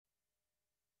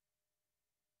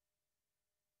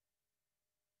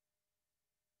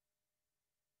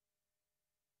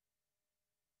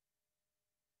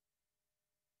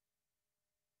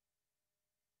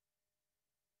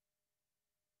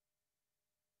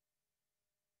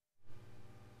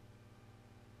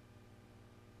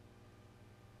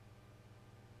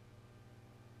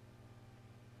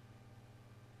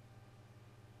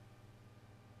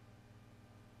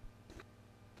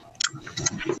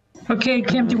Okay,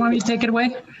 Kim, do you want me to take it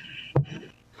away?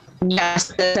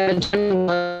 Yes.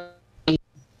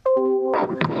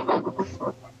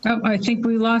 Oh, I think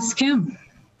we lost Kim.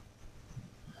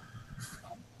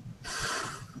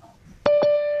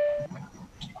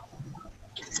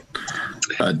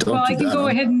 Well, I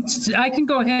can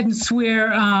go ahead and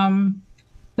swear.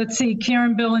 Let's see,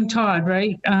 Karen, Bill, and Todd,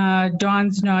 right?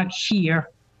 Dawn's not here.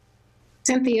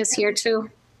 Cynthia's here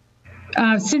too.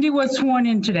 Cindy was sworn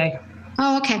in today,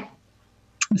 Oh, okay.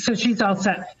 so she's all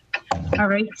set. All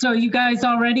right, so you guys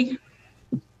all ready?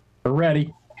 We're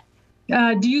ready.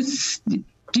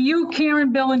 Do you,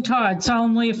 Karen, Bill, and Todd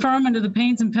solemnly affirm under the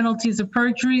pains and penalties of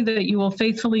perjury that you will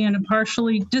faithfully and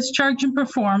impartially discharge and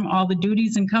perform all the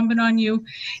duties incumbent on you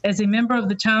as a member of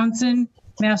the Townsend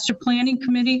Master Planning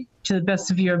Committee to the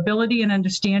best of your ability and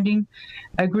understanding,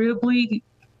 agreeably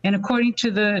and according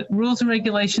to the rules and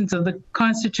regulations of the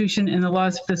Constitution and the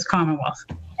laws of this Commonwealth?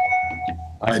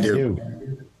 I do.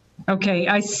 Okay,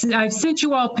 I've sent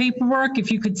you all paperwork. If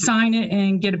you could sign it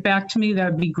and get it back to me,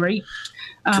 that would be great.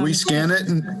 Can we scan it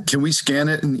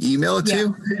and email it to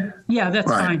you? Yeah, that's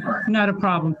fine. Not a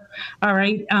problem. All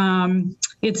right.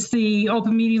 It's the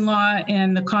open meeting law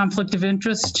and the conflict of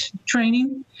interest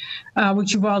training,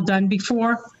 which you've all done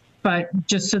before, but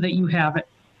just so that you have it.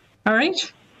 All right.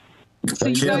 So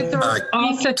you guys are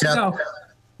all set to go.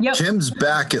 Yep. Kim's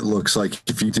back, it looks like.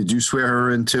 Did you swear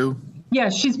her in too? Yeah,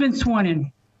 she's been sworn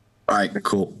in. All right,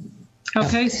 cool.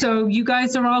 Okay, so you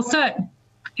guys are all set.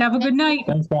 Have a good night.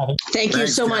 Thanks, Kathy. Thank you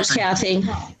so much, Kathy.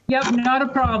 Yep, not a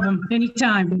problem.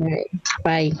 Anytime. All right,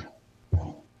 bye.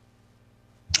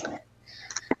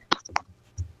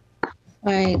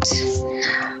 All right.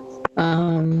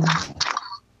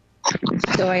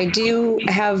 So I do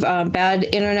have a bad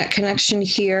internet connection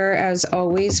here as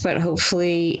always, but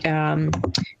hopefully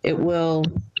it will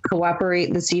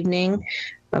cooperate this evening.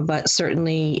 But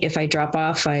certainly if I drop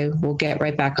off, I will get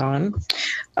right back on.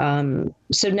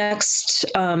 So next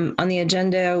on the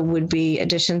agenda would be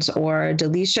additions or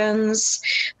deletions.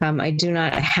 I do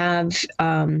not have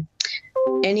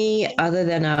any other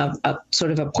than a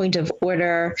sort of a point of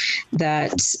order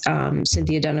that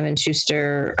Cynthia Donovan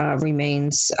Schuster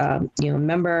remains, a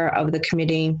member of the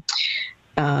committee.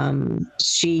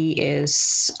 She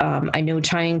is, I know,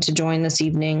 trying to join this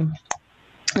evening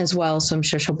as well, so I'm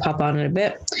sure she'll pop on in a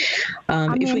bit.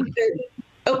 If we could,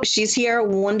 oh, she's here.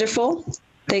 Wonderful.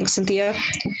 Thanks, Cynthia.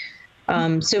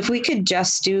 So if we could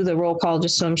just do the roll call,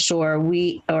 just so I'm sure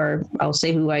I'll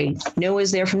say who I know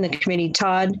is there from the committee.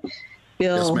 Todd,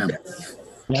 Bill, Yes,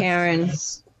 Karen,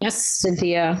 Yes.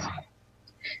 Cynthia,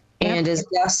 and as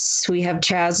guests, we have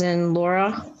Chaz and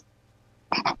Laura.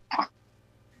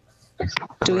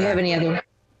 Do we have any other?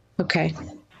 Okay.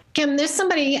 Kim, there's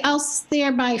somebody else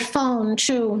there by phone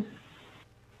too.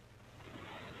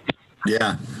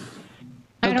 Yeah.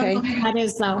 I Okay. don't know who that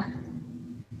is though.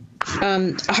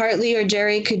 Hartley or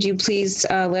Jerry, could you please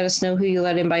let us know who you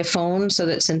let in by phone so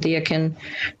that Cynthia can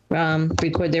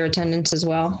record their attendance as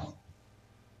well?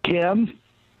 Kim,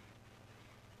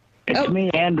 it's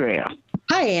me, Andrea.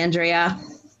 Hi, Andrea.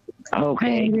 Okay.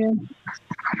 Hi, Andrea.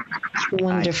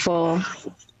 Wonderful.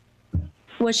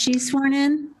 Was she sworn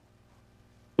in?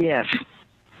 Yes.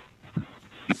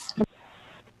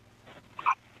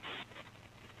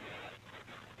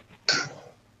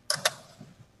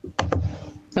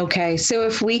 Okay, so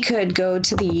if we could go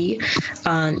to the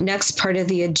next part of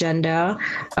the agenda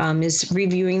is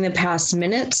reviewing the past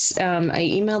minutes. I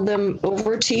emailed them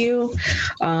over to you.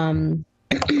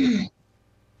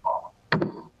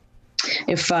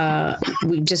 If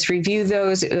we just review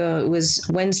those, it was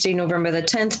Wednesday, November the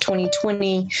 10th,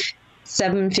 2020,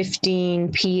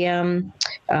 7:15 p.m.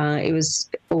 It was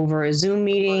over a Zoom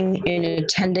meeting. In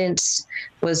attendance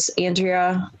was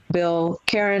Andrea, Bill,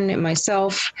 Karen, and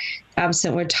myself.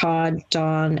 Absent were Todd,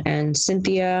 Dawn, and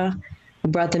Cynthia. We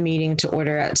brought the meeting to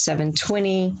order at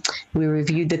 7:20. We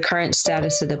reviewed the current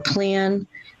status of the plan.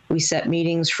 We set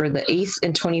meetings for the 8th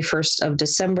and 21st of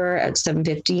December at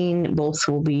 7:15. Both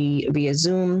will be via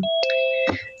Zoom.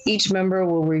 Each member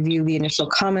will review the initial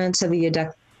comments of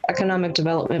the economic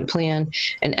development plan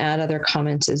and add other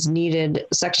comments as needed.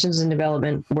 Sections in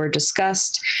development were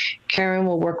discussed. Karen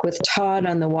will work with Todd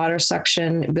on the water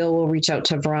section. Bill will reach out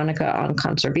to Veronica on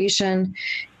conservation.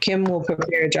 Kim will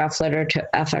prepare a draft letter to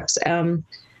FXM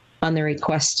on the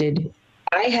requested,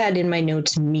 I had in my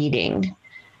notes meeting,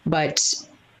 but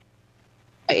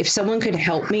if someone could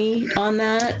help me on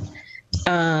that.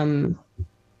 I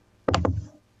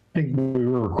think we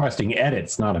were requesting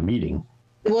edits, not a meeting.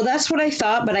 Well, that's what I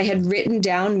thought, but I had written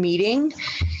down meeting.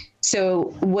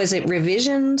 So was it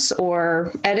revisions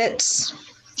or edits?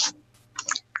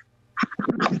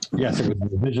 Yes, it was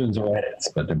revisions or edits,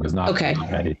 but it was not. Okay.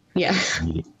 Edit. Yeah.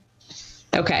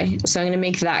 Okay, so I'm going to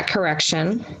make that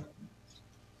correction.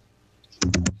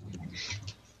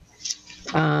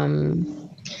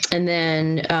 And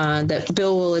then that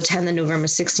Bill will attend the November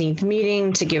 16th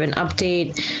meeting to give an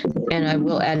update, and I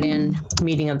will add in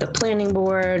meeting of the planning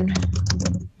board.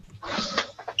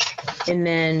 And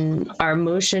then our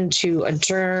motion to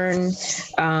adjourn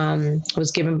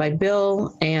was given by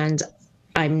Bill, and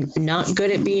I'm not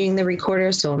good at being the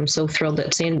recorder, so I'm so thrilled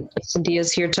that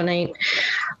Cynthia's here tonight.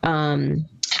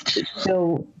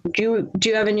 So do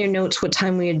you have in your notes what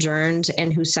time we adjourned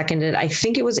and who seconded? I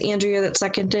think it was Andrea that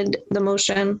seconded the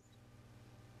motion.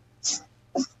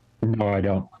 No, I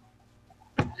don't.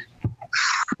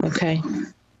 Okay.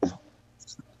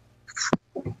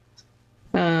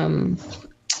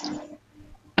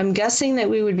 I'm guessing that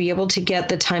we would be able to get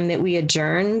the time that we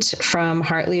adjourned from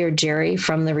Hartley or Jerry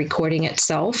from the recording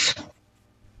itself.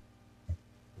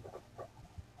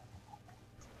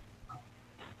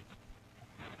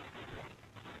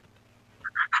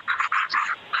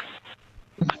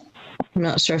 I'm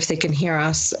not sure if they can hear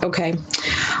us. Okay.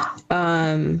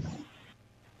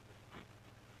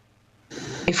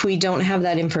 If we don't have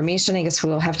that information, I guess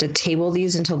we'll have to table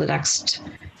these until the next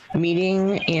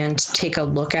meeting and take a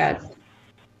look at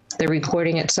the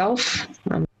recording itself.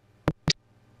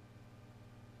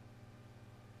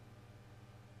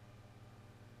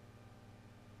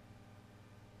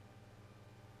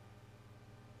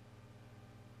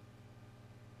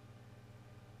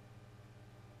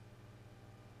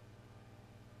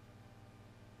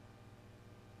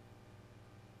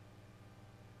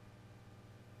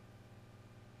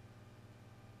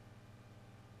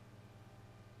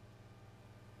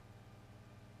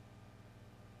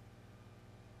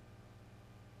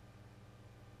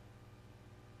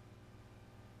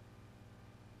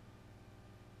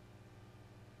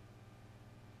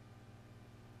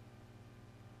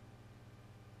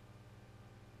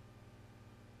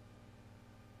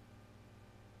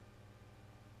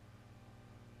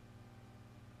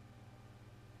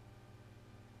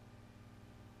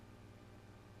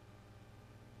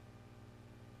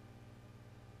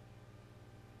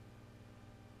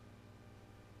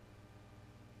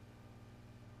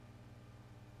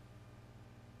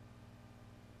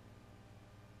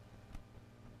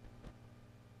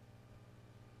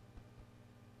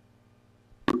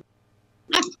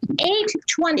 Eight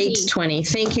 8:20.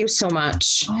 Thank you so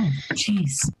much. Oh,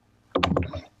 jeez.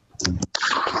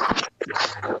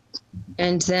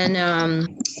 And then,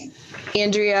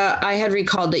 Andrea, I had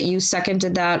recalled that you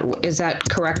seconded that. Is that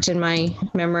correct in my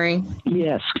memory?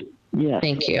 Yes. Yes.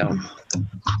 Thank you.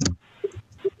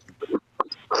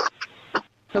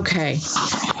 Okay.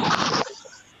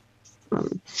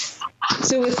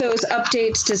 So with those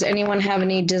updates, does anyone have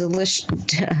any additions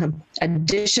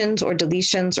or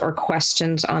deletions or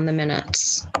questions on the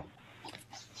minutes?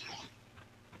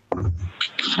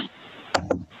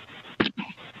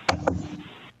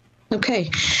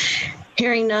 Okay.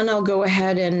 Hearing none, I'll go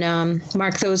ahead and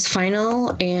mark those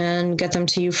final and get them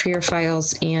to you for your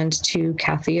files and to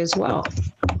Kathy as well.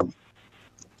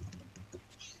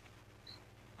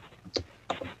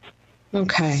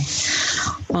 Okay.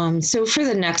 So for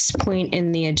the next point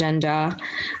in the agenda,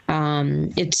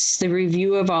 it's the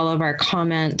review of all of our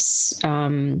comments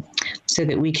so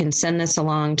that we can send this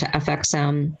along to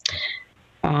FXM.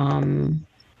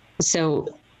 So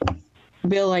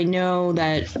Bill, I know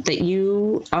that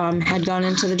you had gone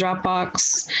into the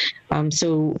Dropbox.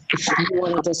 So if you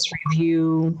want to just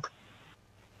review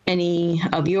any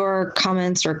of your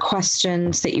comments or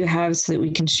questions that you have so that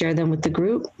we can share them with the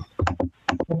group.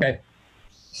 Okay.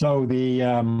 So the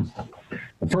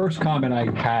first comment I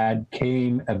had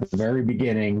came at the very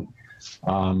beginning.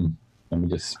 Let me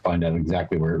just find out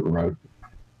exactly where it wrote.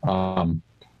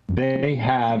 They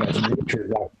have as an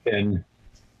introduction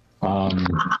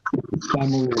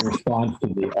summary response to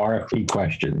the RFP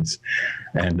questions,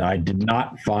 and I did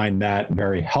not find that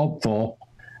very helpful.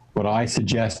 What I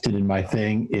suggested in my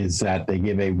thing is that they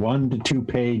give a 1 to 2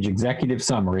 page executive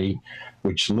summary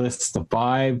which lists the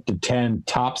 5 to 10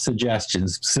 top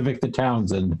suggestions specific to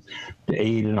Townsend to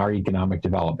aid in our economic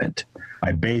development.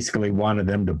 I basically wanted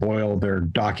them to boil their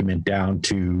document down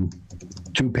to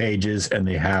 2 pages, and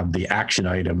they have the action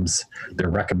items, their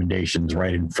recommendations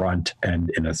right in front and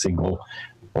in a single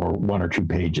or 1 or 2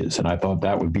 pages. And I thought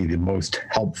that would be the most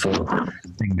helpful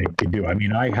thing they could do. I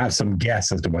mean, I have some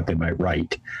guess as to what they might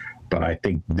write, but I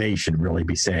think they should really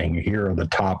be saying, here are the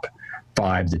top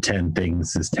 5 to 10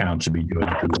 things this town should be doing.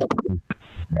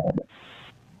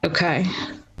 Okay.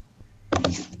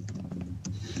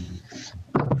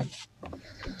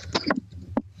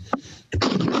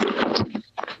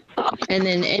 And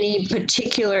then any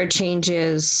particular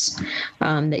changes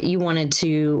that you wanted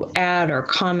to add or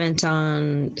comment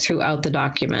on throughout the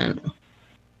document?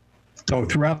 So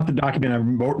throughout the document, I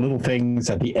wrote little things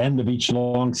at the end of each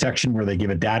long section where they give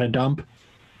a data dump.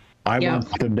 I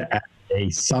want them to add a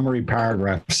summary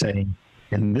paragraph saying,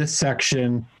 in this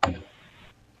section,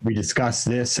 we discuss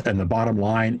this, and the bottom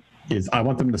line is, I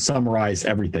want them to summarize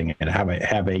everything and have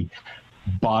a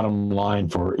bottom line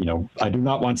for, I do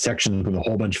not want sections with a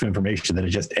whole bunch of information that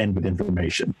just end with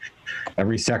information.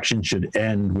 Every section should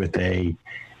end with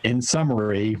in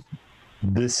summary,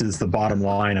 this is the bottom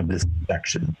line of this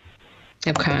section.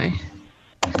 Okay.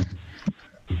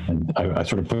 And I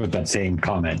sort of put that same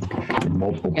comment in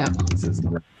multiple places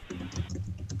in the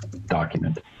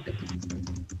document.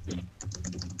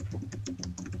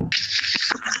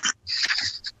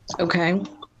 Okay.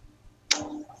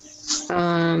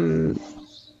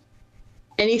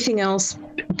 Anything else,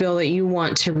 Bill, that you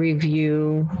want to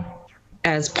review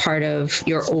as part of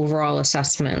your overall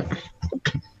assessment?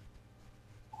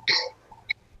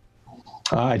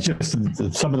 Just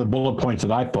some of the bullet points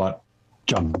that I thought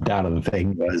jumped out of the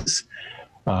thing was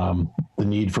the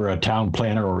need for a town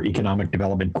planner or economic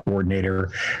development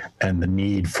coordinator, and the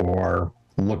need for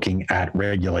looking at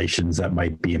regulations that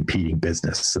might be impeding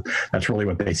business. That's really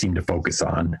what they seem to focus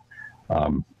on.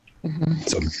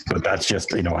 But that's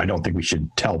just, I don't think we should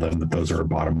tell them that those are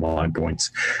bottom line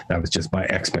points. That was just my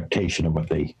expectation of what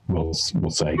they will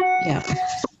say. Yeah.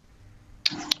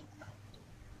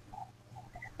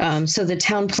 So the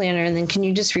town planner, and then can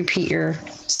you just repeat your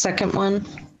second one?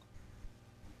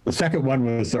 The second one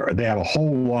was they have a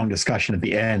whole long discussion at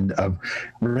the end of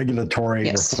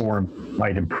regulatory reform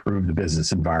might improve the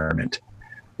business environment.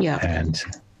 Yeah. And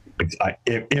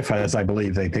if, as I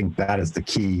believe, they think that is the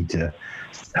key to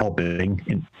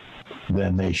helping,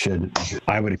 then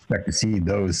I would expect to see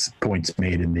those points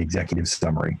made in the executive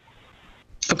summary.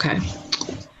 Okay.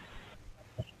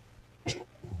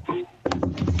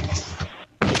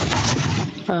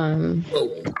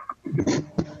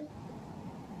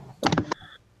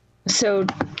 So,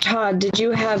 Todd, did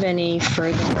you have any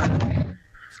further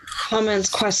comments,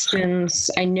 questions?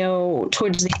 I know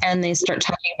towards the end they start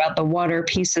talking about the water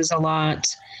pieces a lot.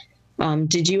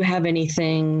 Did you have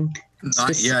anything?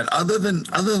 Not yet. Other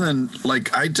than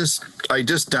like I just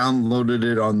downloaded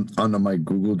it onto my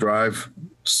Google Drive.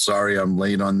 Sorry, I'm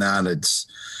late on that.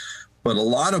 But a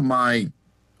lot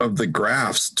of the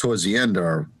graphs towards the end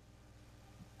are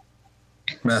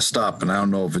messed up, and I don't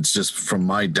know if it's just from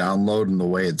my download and the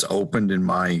way it's opened in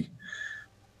my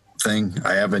thing.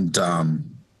 I haven't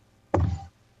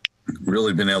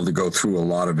really been able to go through a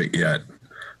lot of it yet.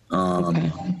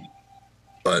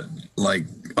 But like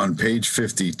on page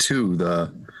 52, I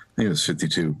think it was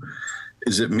 52.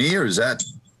 Is it me, or is that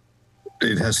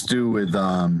it has to do with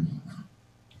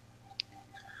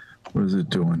what is it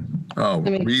doing? Oh,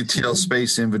 retail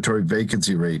space inventory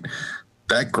vacancy rate.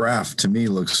 That graph to me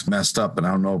looks messed up, and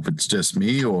I don't know if it's just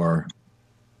me or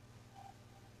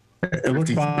it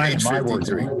looks fine in my words.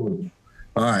 All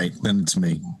right, then it's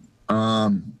me.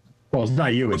 Well, it's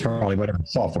not you. It's probably whatever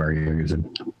software you're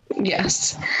using.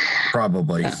 Yes.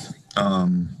 Probably.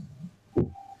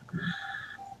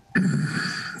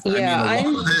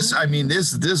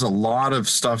 There's a lot of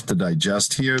stuff to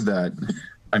digest here that,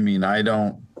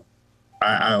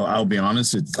 I'll be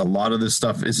honest, a lot of this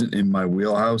stuff isn't in my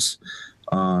wheelhouse.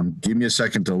 Give me a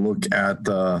second to look at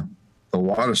the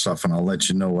water stuff, and I'll let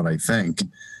you know what I think.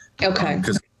 Okay.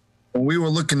 Because when we were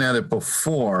looking at it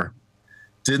before,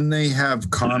 didn't they have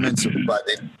comments about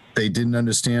they didn't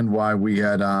understand why we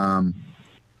had oh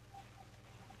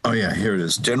yeah, here it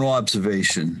is. General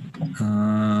observation.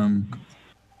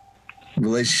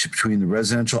 Relationship between the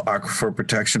residential aquifer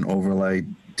protection overlay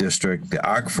district, the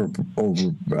aquifer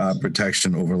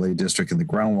protection overlay district, and the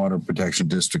groundwater protection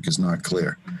district is not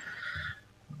clear.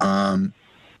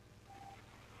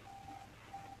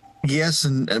 Yes,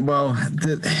 and well,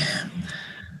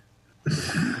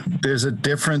 there's a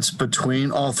difference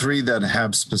between all three that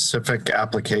have specific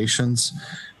applications.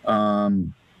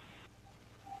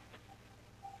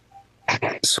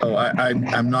 So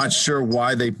I'm not sure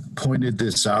why they pointed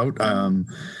this out.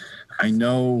 I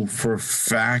know for a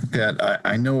fact that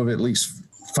I know of at least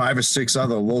 5 or 6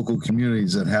 other local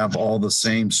communities that have all the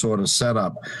same sort of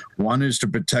setup. One is to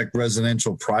protect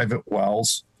residential private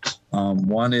wells.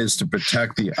 One is to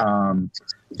protect the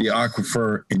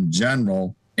aquifer in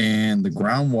general, and the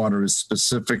groundwater is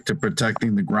specific to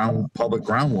protecting the public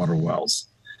groundwater wells.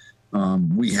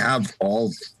 We have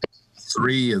all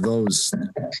 3 of those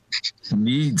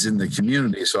needs in the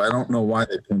community, so I don't know why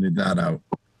they pointed that out.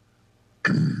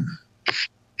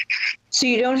 So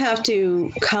you don't have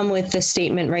to come with the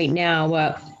statement right now,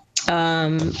 but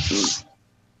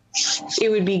it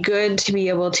would be good to be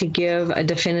able to give a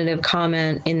definitive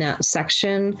comment in that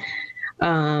section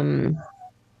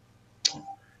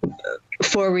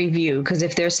for review. Because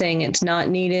if they're saying it's not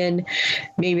needed,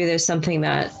 maybe there's something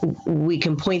that we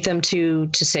can point them to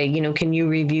say, can you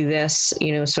review this,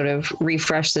 sort of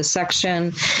refresh this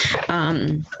section,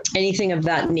 anything of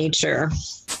that nature.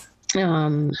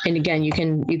 And again, you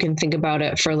can think about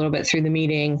it for a little bit through the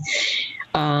meeting.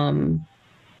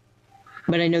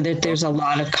 But I know that there's a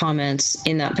lot of comments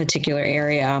in that particular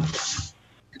area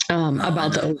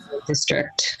about the overlay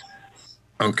district.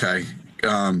 Okay.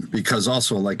 Because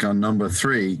also, like on number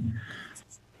 3,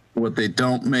 what they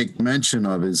don't make mention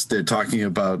of is they're talking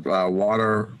about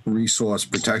water resource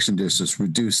protection districts,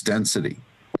 reduced density.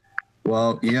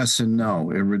 Well, yes and no.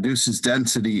 It reduces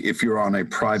density if you're on a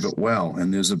private well,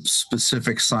 and there's a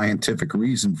specific scientific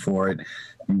reason for it.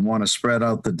 You want to spread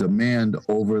out the demand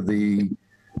over the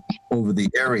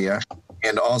area,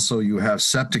 and also you have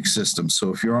septic systems.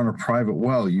 So if you're on a private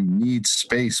well, you need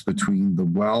space between the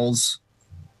wells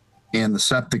and the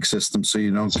septic system so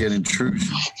you don't get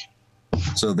intrusion.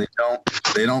 So they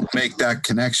don't make that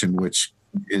connection, which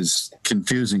is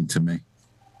confusing to me.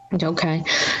 Okay.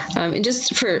 And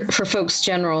just for folks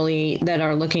generally that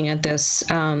are looking at this,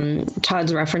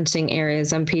 Todd's referencing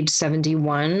areas on page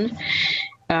 71.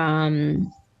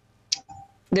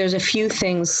 There's a few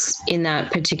things in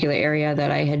that particular area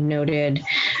that I had noted,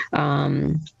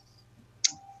 again,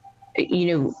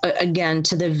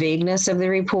 to the vagueness of the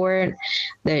report,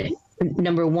 that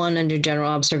number 1, under general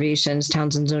observations,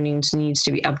 Townsend zoning needs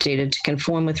to be updated to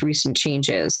conform with recent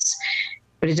changes,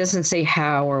 but it doesn't say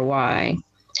how or why.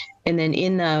 And then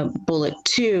in the bullet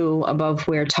 2, above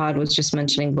where Todd was just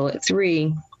mentioning bullet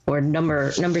 3, or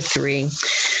number 3,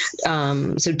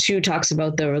 so 2 talks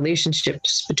about the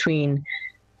relationships between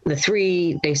the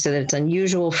 3. They said that it's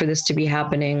unusual for this to be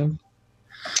happening,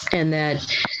 and that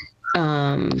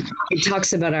it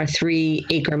talks about our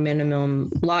 3-acre minimum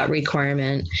lot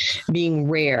requirement being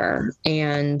rare.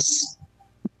 And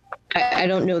I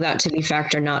don't know that to be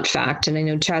fact or not fact. And I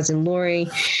know Chaz and Lori,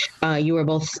 you were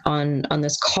both on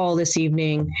this call this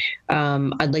evening.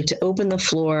 I'd like to open the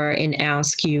floor and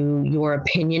ask you your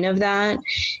opinion of that.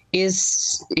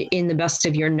 Is, in the best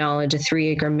of your knowledge, a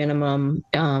 3-acre minimum,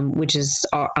 which is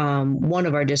one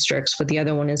of our districts, but the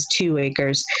other one is 2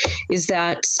 acres. Is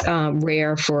that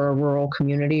rare for a rural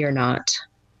community or not?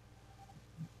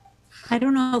 I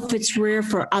don't know if it's rare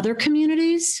for other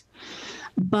communities,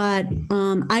 but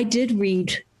I did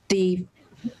read the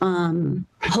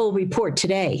whole report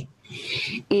today.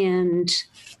 And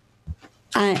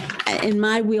in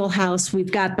my wheelhouse,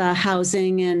 we've got the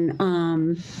housing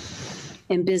and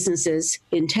businesses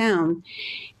in town.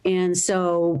 And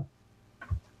so,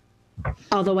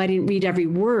 although I didn't read every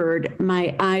word,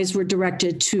 my eyes were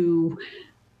directed to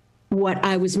what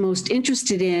I was most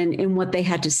interested in what they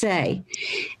had to say.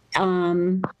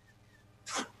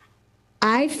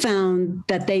 I found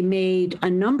that they made a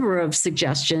number of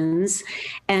suggestions,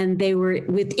 and they were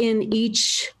within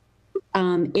each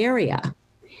area.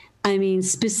 I mean,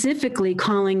 specifically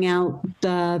calling out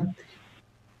the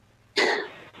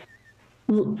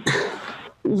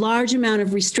large amount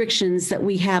of restrictions that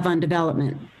we have on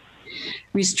development,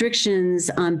 restrictions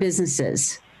on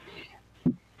businesses.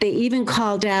 They even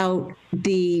called out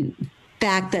the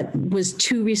fact that was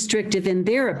too restrictive in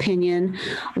their opinion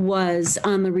was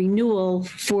on the renewal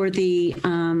for the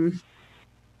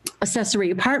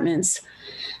accessory apartments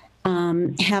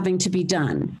having to be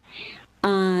done.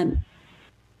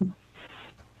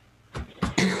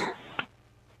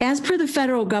 As per the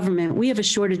federal government, we have a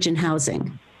shortage in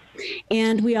housing.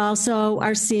 And we also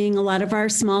are seeing a lot of our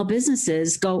small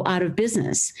businesses go out of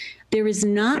business. There is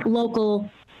not local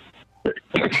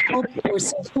help or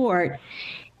support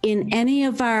in any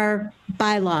of our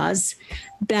bylaws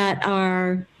that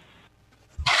are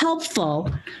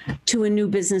helpful to a new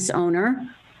business owner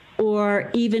or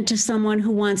even to someone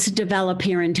who wants to develop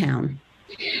here in town.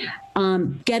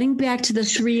 Getting back to the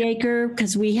 3-acre,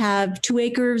 because we have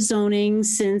 2-acre zoning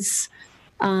since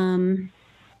the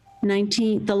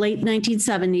late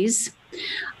 1970s.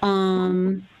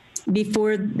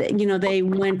 Before, they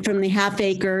went from the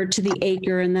half-acre to the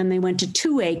acre, and then they went to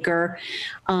 2-acre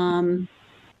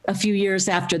a few years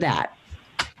after that.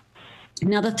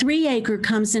 Now, the 3-acre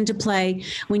comes into play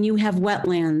when you have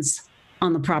wetlands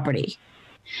on the property.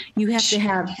 You have to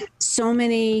have so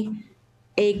many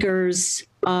acres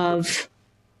you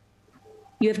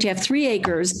have to have 3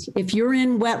 acres if you're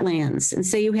in wetlands, and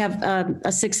say you have a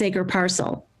 6-acre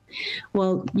parcel.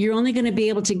 Well, you're only going to be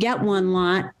able to get 1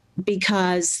 lot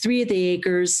because 3 of the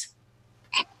acres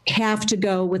have to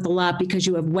go with the lot because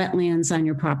you have wetlands on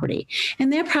your property.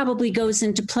 And that probably goes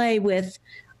into play with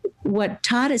what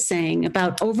Todd is saying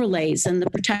about overlays and the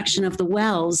protection of the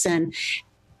wells and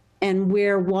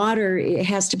where water, it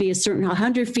has to be a certain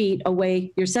 100 feet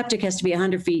away. Your septic has to be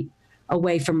 100 feet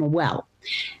away from a well.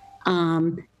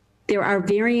 There are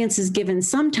variances given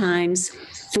sometimes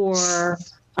for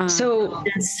So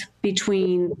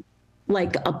between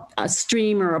like a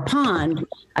stream or a pond.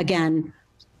 Again,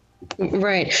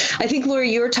 right. I think, Laura,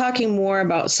 you're talking more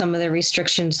about some of the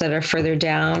restrictions that are further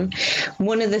down.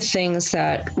 One of the things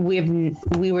that we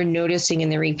were noticing in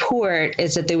the report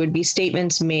is that there would be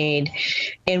statements made,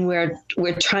 and we're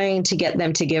trying to get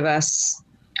them to give us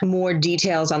more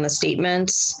details on the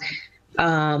statements.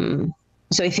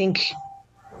 So I think,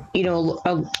 you know,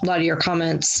 a lot of your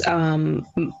comments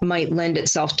might lend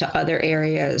itself to other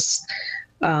areas.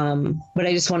 But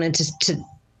I just wanted to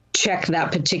check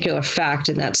that particular fact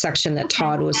in that section that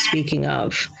Todd was speaking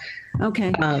of.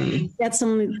 okay. That's the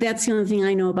only thing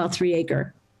I know about 3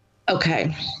 acre.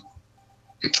 Okay.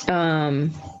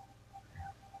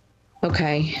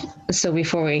 Okay. So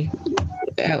before I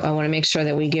want to make sure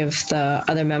that we give the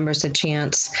other members a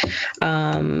chance.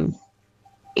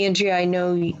 Andrea, I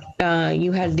know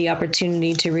you had the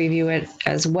opportunity to review it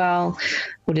as well.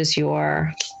 What is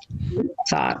your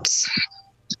thoughts?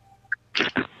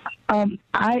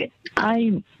 I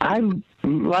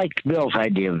liked Bill's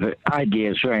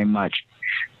ideas very much,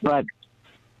 but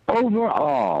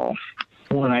overall,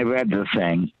 when I read the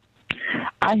thing,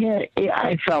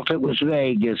 I felt it was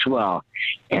vague as well,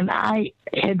 and I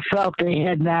had felt they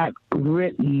had not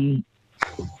written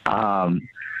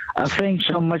a thing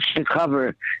so much to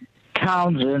cover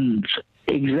Townsend's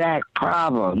exact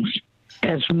problems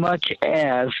as much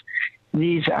as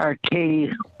these are key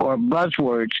or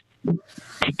buzzwords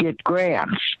to get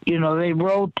grants. You know, they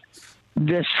wrote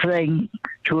this thing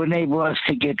to enable us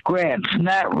to get grants,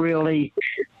 not really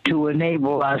to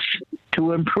enable us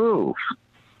to improve.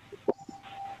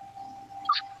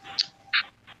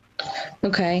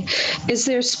 Okay. Is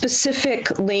there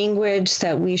specific language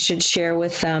that we should share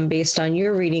with them based on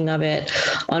your reading of it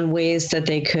on ways that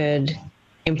they could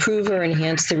improve or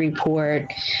enhance the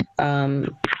report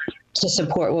to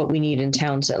support what we need in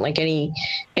Townsend? Like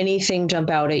anything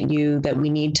jump out at you that we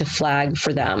need to flag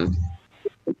for them?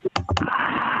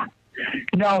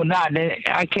 No,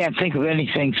 I can't think of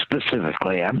anything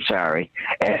specifically. I'm sorry.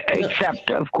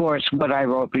 Except, of course, what I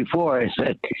wrote before is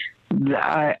that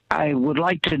I would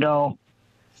like to know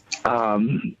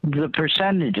the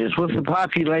percentages, with the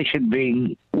population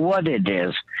being what it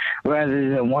is, rather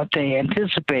than what they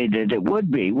anticipated it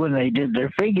would be when they did their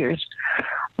figures.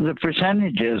 The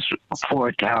percentages for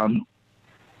a town,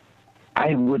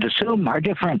 I would assume, are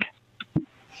different.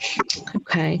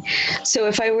 Okay. So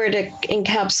if I were to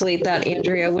encapsulate that,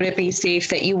 Andrea, would it be safe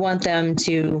that you want them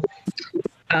to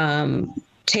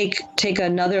take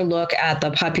another look at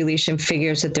the population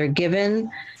figures that they're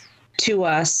given to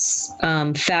us,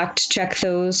 fact check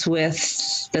those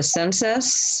with the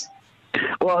census?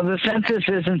 Well, the census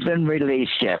hasn't been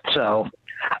released yet, so.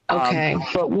 Okay.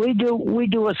 But we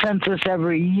do a census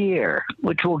every year,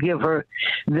 which will give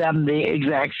them the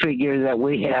exact figure that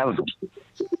we have.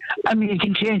 I mean, it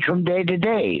can change from day to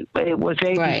day. It was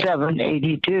 87, right.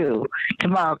 82.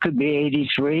 Tomorrow could be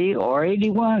 83 or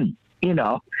 81, you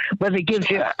know. But it gives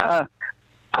you a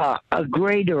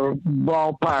greater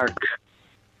ballpark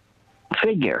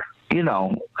figure, you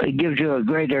know. It gives you a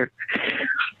greater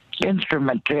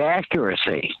instrument to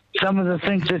accuracy. Some of the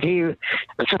things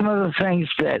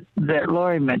that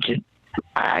Lori mentioned,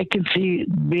 I can see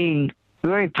being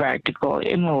very practical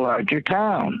in a larger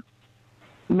town.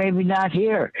 Maybe not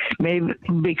here. Maybe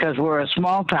because we're a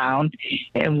small town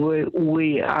and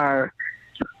we are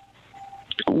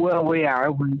where we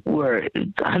are. We're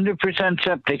 100%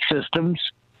 septic systems,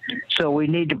 so we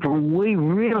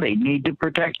really need to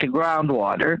protect the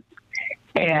groundwater,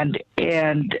 and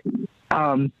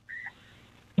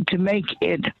to make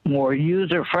it more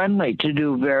user-friendly to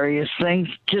do various things,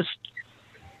 just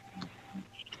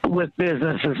with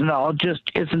businesses and all, just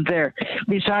isn't there.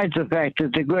 Besides the fact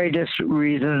that the greatest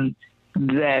reason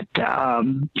that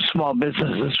small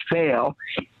businesses fail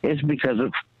is because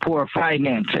of poor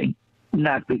financing,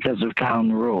 not because of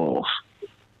town rules.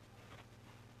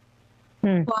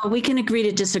 Well, we can agree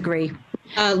to disagree.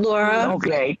 Laura.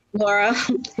 Okay. Laura.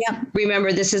 Yep.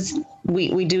 Remember,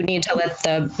 we do need to let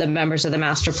the members of the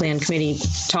master plan committee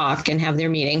talk and have their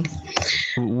meeting.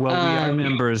 Well, we are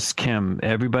members, Kim.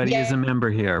 Everybody is a member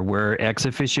here. We're ex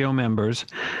officio members,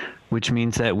 which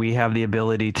means that we have the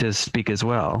ability to speak as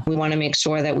well. We want to make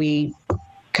sure that we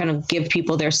kind of give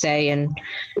people their say and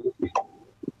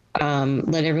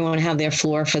let everyone have their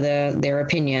floor for their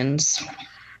opinions.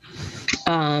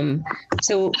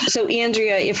 So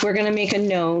Andrea, if we're going to make a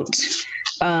note,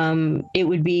 it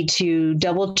would be to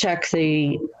double check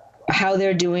how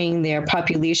they're doing their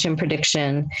population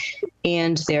prediction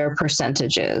and their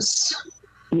percentages.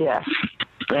 Yes,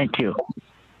 thank you.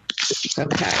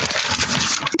 Okay.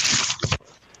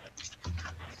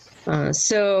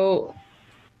 So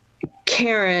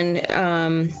Karen,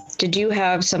 did you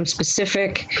have some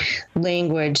specific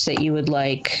language that you would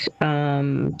like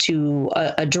to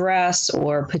address,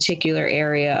 or particular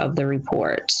area of the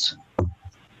report?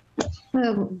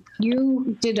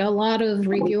 You did a lot of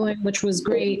reviewing, which was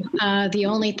great. The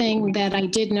only thing that I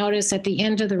did notice at the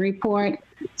end of the report,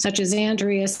 such as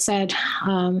Andrea said,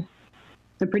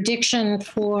 the prediction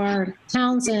for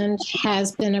Townsend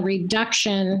has been a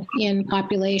reduction in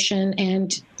population,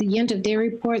 and the end of their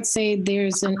report say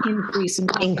there's an increase in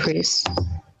population. Increase.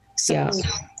 So Yeah.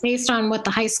 based on what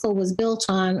the high school was built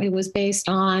on, it was based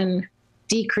on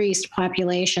decreased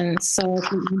population. So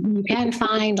you can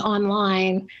find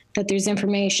online that there's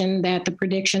information that the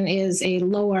prediction is a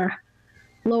lower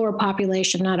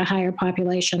population, not a higher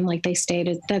population like they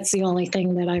stated. That's the only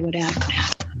thing that I would add.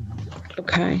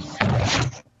 Okay.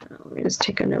 Let me just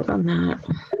take a note on that.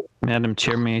 Madam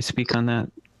Chair, may I speak on that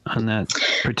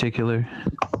particular?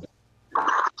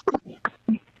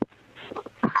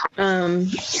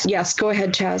 Yes, go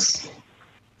ahead, Chaz.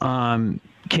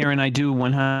 Karen, I do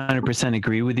 100%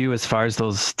 agree with you as far as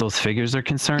those figures are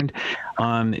concerned.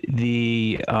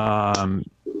 The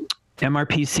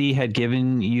MRPC had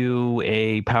given you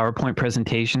a PowerPoint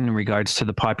presentation in regards to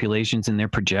the populations and their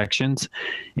projections,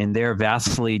 and they're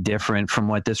vastly different from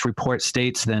what this report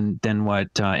states than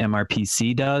what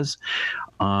MRPC does.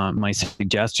 My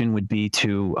suggestion would be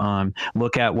to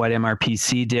look at what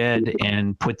MRPC did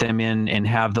and put them in and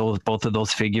have both of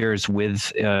those figures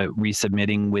with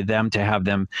resubmitting with them to have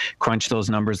them crunch those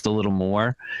numbers a little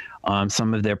more.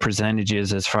 Some of their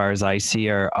percentages, as far as I see,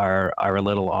 are a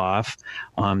little off.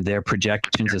 Their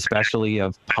projections, especially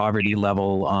of poverty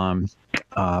level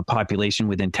population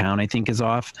within town, I think is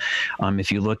off.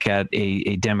 If you look at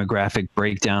a demographic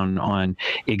breakdown on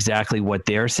exactly what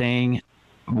they're saying,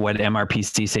 what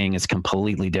MRPC is saying is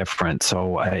completely different.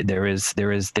 So there needs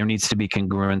to be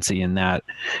congruency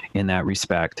in that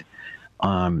respect.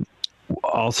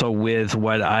 Also, with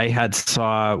what I had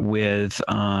saw with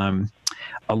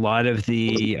a lot of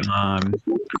the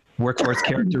workforce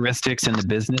characteristics and the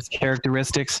business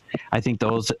characteristics, I think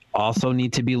those also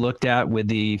need to be looked at with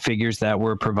the figures that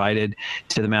were provided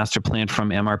to the master plan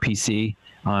from MRPC,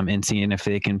 and seeing if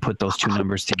they can put those two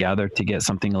numbers together to get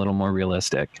something a little more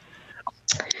realistic.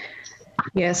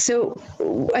 Yeah, so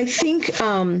I think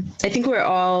we're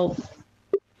all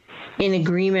in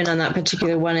agreement on that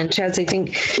particular one. And Chaz, I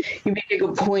think you make a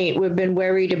good point. We've been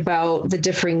worried about the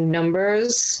differing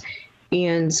numbers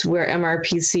and where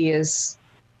MRPC is,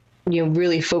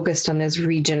 really focused on this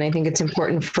region. I think it's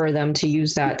important for them to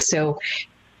use that. So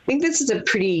I think this is a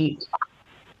pretty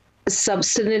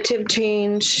substantive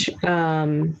change.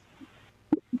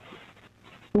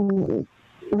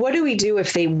 What do we do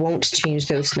if they won't change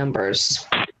those numbers?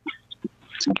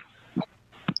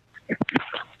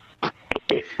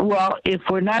 Well, if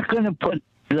we're not going to put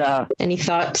any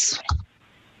thoughts?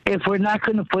 If we're not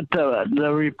going to put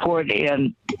the report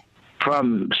in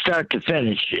from start to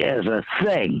finish as a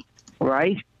thing,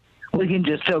 right? We can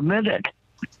just omit it.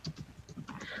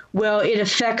 Well, it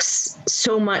affects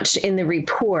so much in the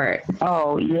report.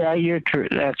 Oh, yeah, you're true.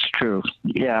 That's true.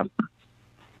 Yeah.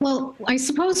 Well, I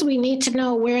suppose we need to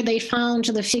know where they found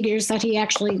the figures that they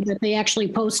actually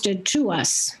posted to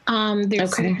us.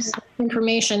 There's Okay.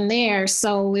 information there,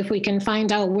 so if we can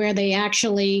find out where they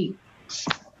actually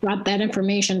got that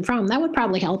information from, that would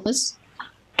probably help us.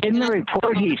 In the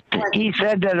report, he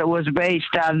said that it was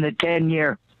based on the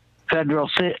 10-year federal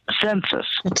census.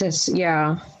 It is,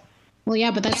 yeah. Well,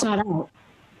 yeah, but that's not out.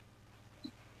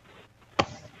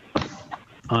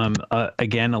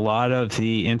 Again, a lot of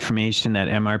the information that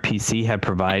MRPC had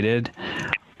provided,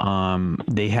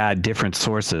 they had different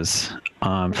sources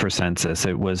for census.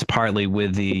 It was partly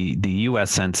with the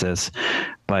U.S. Census,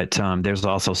 but there's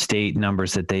also state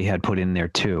numbers that they had put in there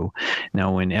too.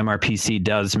 Now, when MRPC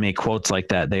does make quotes like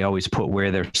that, they always put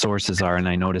where their sources are, and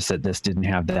I noticed that this didn't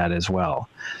have that as well.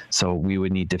 So we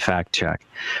would need to fact check.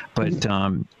 But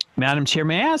Madam Chair,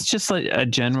 may I ask just a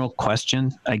general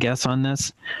question, I guess, on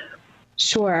this?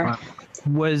 Sure.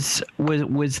 Was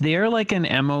there like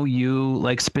an MOU,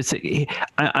 like specific?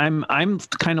 I'm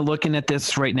kind of looking at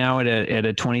this right now at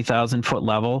a 20,000 foot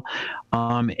level,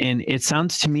 and it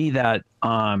sounds to me that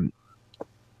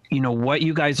what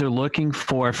you guys are looking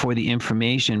for the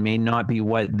information may not be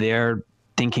what they're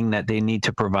thinking that they need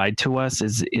to provide to us.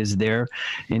 Is there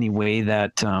any way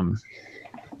that,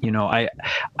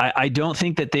 I don't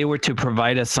think that they were to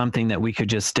provide us something that we could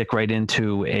just stick right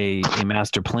into a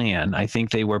master plan. I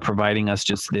think they were providing us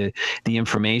just the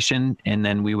information, and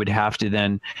then we would have to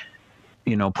then,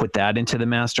 put that into the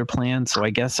master plan. So I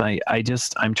guess I'm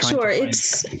trying Sure, to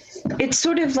it's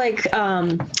sort of like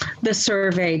the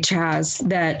survey, Chaz,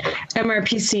 that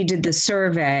MRPC did the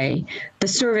survey. The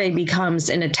survey becomes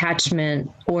an attachment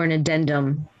or an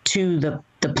addendum to the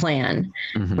plan,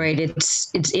 right?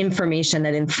 It's information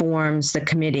that informs the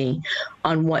committee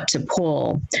on what to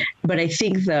pull. But I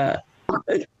think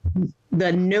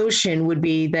the notion would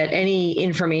be that any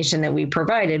information that we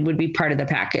provided would be part of the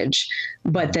package,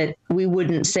 but that we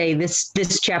wouldn't say this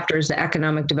chapter is the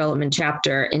economic development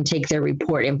chapter and take their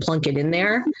report and plunk it in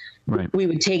there. Right. We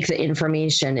would take the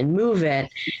information and move it.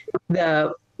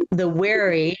 The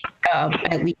worry,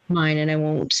 at least mine, and I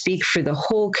won't speak for the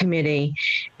whole committee,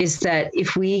 is that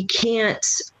if we can't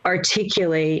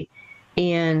articulate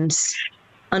and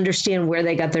understand where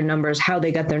they got their numbers, how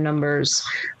they got their numbers,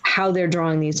 how they're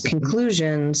drawing these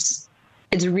conclusions,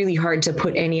 it's really hard to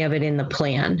put any of it in the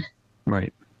plan.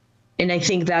 Right. And I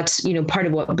think that's, part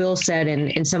of what Bill said,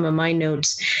 and some of my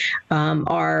notes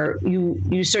are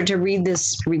you start to read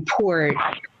this report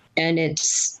and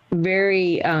it's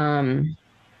very,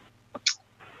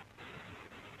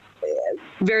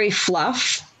 very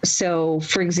fluff. So,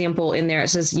 for example, in there it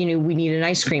says, we need an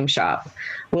ice cream shop.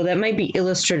 Well, that might be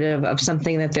illustrative of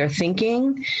something that they're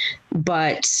thinking,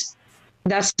 but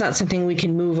that's not something we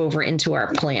can move over into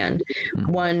our plan.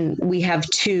 One, we have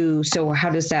two. So how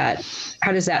does that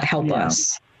help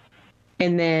us?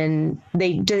 And then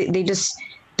they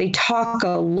talk a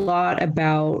lot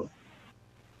about,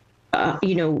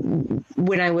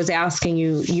 when I was asking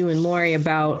you and Lori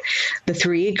about the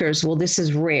 3 acres, well, this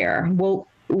is rare. Well,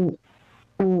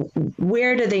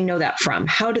 where do they know that from?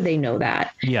 How do they know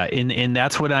that? Yeah, and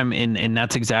that's what and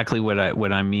that's exactly what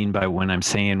I mean by when I'm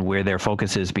saying where their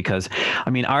focus is, because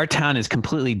our town is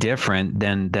completely different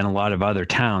than a lot of other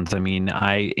towns. In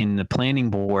the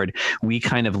planning board, we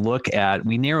kind of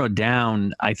we narrowed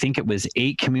down, I think it was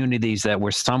 8 communities that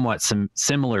were somewhat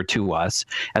similar to us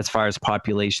as far as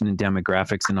population and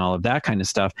demographics and all of that kind of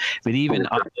stuff. But even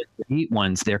of the 8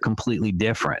 ones, they're completely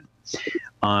different.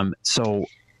 So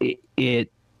the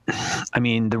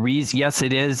reason, yes,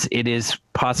 it is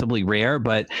possibly rare,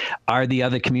 but are the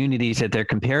other communities that they're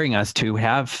comparing us to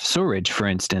have sewerage, for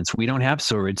instance? We don't have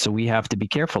sewerage, so we have to be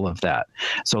careful of that.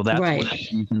 So that's one of the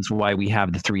reasons why we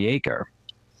have the 3 acre.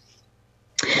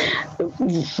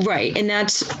 Right. And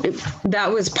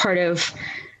that was part of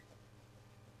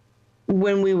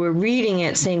when we were reading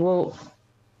it, saying, well,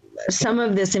 some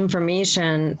of this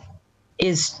information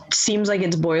seems like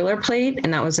it's boilerplate,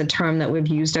 and that was a term that we've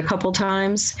used a couple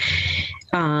times.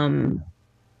 And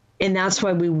that's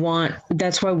why we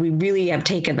really have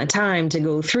taken the time to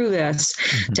go through this,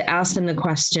 to ask them the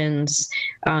questions.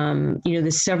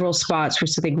 There's several spots where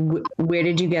something, where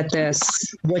did you get this?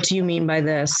 What do you mean by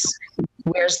this?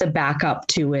 Where's the backup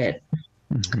to it?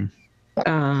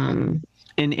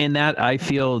 In that, I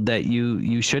feel that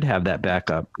you should have that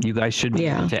backup. You guys should be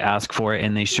able to ask for it,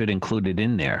 and they should include it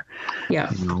in there.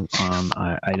 Yeah.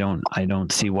 I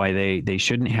don't see why they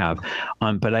shouldn't have.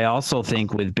 But I also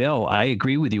think with Bill, I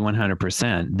agree with you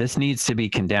 100%. This needs to be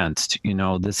condensed.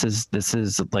 This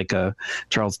is like a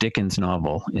Charles Dickens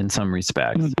novel in some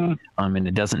respects, and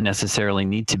it doesn't necessarily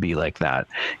need to be like that.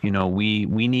 We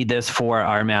need this for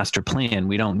our master plan.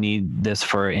 We don't need this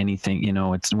for anything.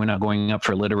 We're not going up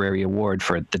for a literary award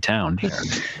for the town here.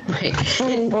 Right.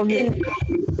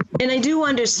 And I do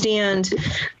understand,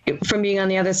 from being on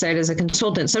the other side as a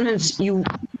consultant, sometimes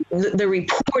the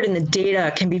report and the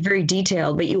data can be very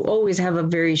detailed, but you always have a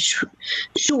very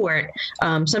short,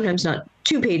 sometimes not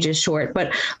 2 pages short,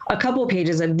 but a couple of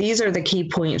pages of, these are the key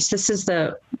points. This is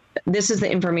the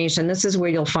information. This is where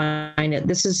you'll find it.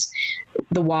 This is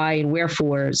the why and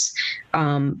wherefores.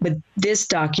 But this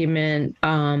document,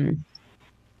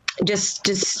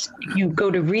 just you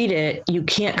go to read it, you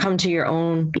can't come to your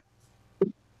own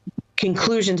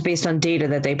conclusions based on data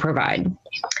that they provide.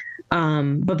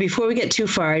 But before we get too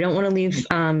far, I don't want to leave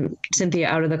Cynthia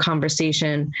out of the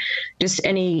conversation. Just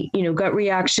any, gut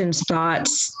reactions,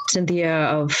 thoughts, Cynthia,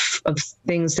 of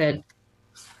things that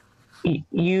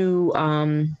you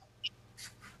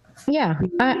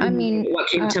what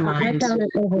came to mind? I found it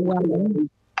overwhelming.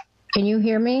 Can you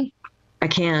hear me? I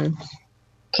can.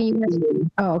 Can you hear me?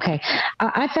 Oh, okay.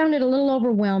 I found it a little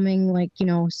overwhelming,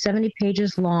 70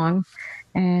 pages long.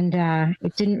 and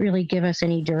it didn't really give us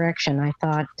any direction. I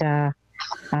thought,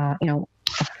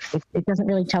 it doesn't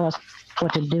really tell us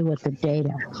what to do with the data.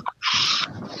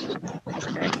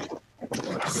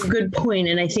 Good point.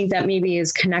 And I think that maybe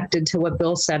is connected to what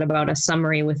Bill said about a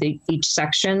summary with each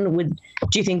section.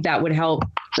 Do you think that would help,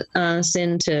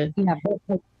 Sin, to? Yeah.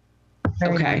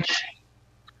 Okay. Much.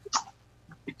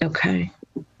 Okay.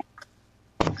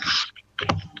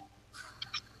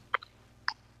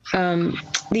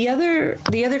 The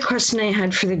other question I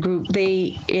had for the group,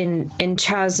 in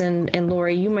Chaz and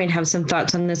Lori, you might have some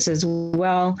thoughts on this as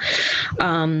well.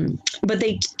 But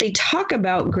they talk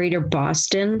about Greater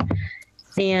Boston,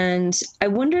 and I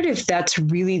wondered if that's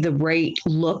really the right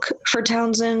look for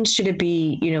Townsend. Should it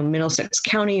be, Middlesex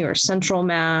County or Central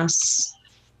Mass?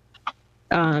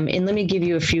 And let me give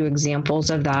you a few examples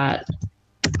of that.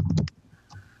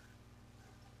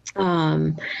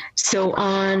 So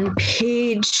on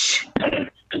page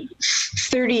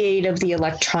 38 of the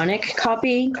electronic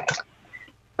copy,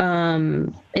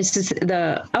 it says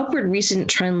the upward recent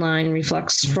trend line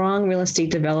reflects strong real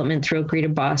estate development throughout Greater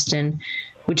Boston,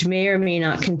 which may or may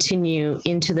not continue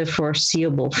into the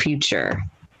foreseeable future.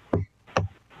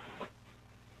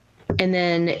 And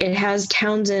then it has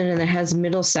Townsend and it has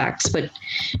Middlesex, but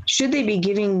should they be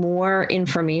giving more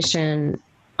information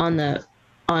on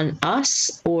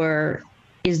us, or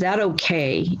is that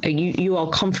okay? Are you all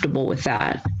comfortable with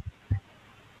that?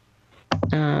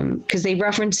 Because they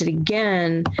reference it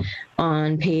again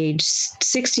on page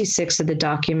 66 of the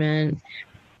document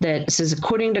that says,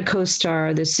 according to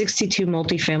CoStar, the 62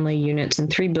 multifamily units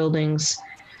and 3 buildings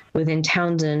within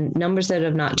Townsend, numbers that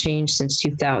have not changed since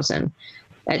 2000.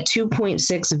 At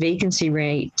 2.6, vacancy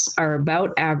rates are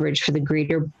about average for the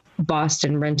Greater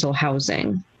Boston rental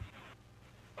housing.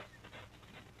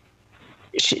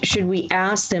 Should we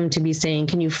ask them to be saying,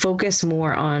 can you focus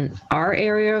more on our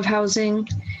area of housing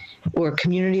or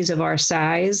communities of our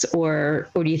size, or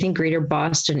do you think Greater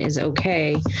Boston is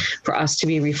okay for us to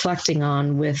be reflecting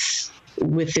on with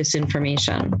this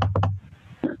information?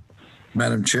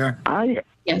 Madam Chair?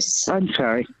 Yes. I'm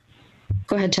sorry.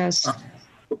 Go ahead, Chaz.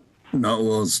 No,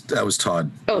 well, that was Todd.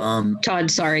 Oh,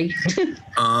 Todd, sorry.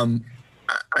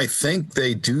 I think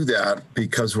they do that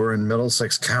because we're in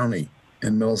Middlesex County,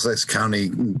 and Middlesex County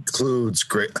includes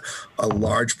a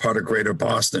large part of Greater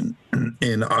Boston.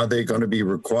 And are they going to be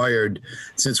required,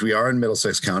 since we are in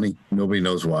Middlesex County, nobody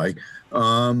knows why,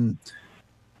 are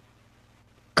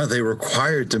they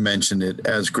required to mention it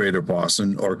as Greater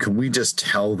Boston, or can we just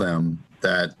tell them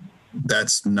that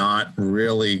that's not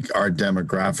really our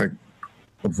demographic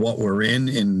of what we're in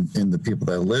the people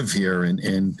that live here,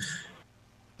 and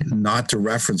not to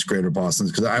reference Greater Boston?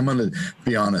 Because I'm going to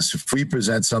be honest, if we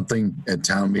present something at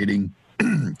town meeting,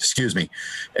 excuse me,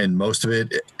 and most of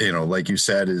it, like you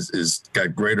said, is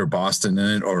got Greater Boston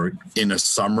in it, or in a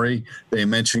summary they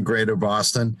mention Greater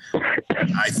Boston,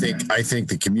 I think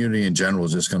the community in general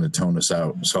is just going to tone us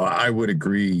out. So I would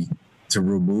agree to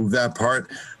remove that part,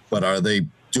 but are they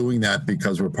doing that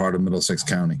because we're part of Middlesex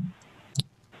County?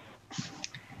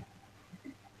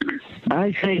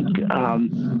 I think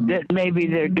that maybe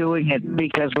they're doing it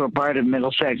because we're part of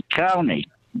Middlesex County,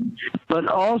 but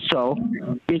also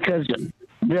because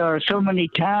there are so many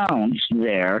towns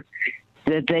there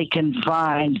that they can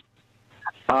find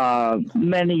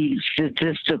many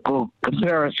statistical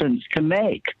comparisons to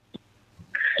make.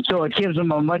 So it gives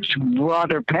them a much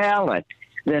broader palette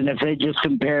than if they just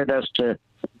compared us to,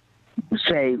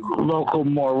 say, local,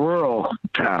 more rural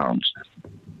towns.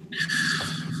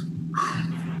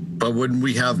 But wouldn't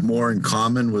we have more in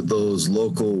common with those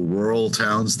local rural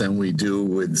towns than we do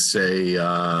with, say,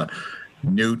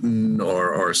 Newton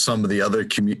or some of the other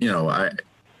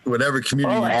whatever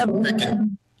community? Oh,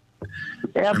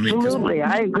 absolutely.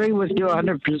 I agree with you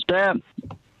 100%.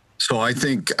 So I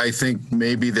think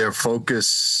maybe their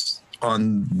focus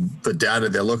on the data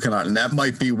they're looking at, and that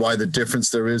might be why the difference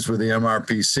there is with the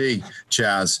MRPC,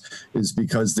 Chaz, is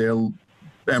because their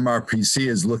MRPC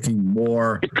is looking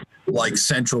more like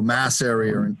Central Mass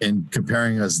area and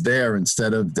comparing us there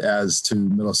instead of as to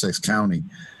Middlesex County.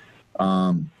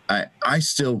 I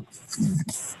still,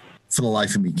 for the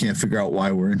life of me, can't figure out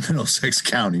why we're in Middlesex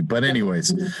County. But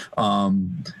anyways, I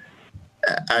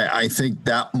think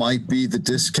that might be the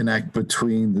disconnect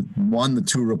between the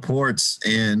two reports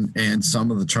and some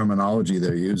of the terminology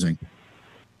they're using.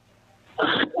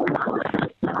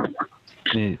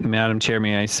 Madam Chair,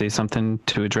 may I say something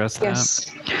to address that? Yes,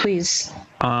 please.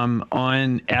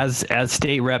 As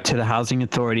state rep to the Housing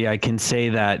Authority, I can say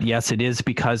that yes, it is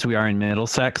because we are in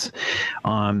Middlesex.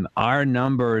 Our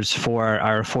numbers for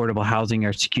our affordable housing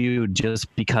are skewed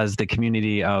just because the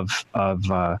community of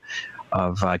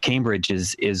Cambridge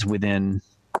is within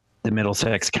the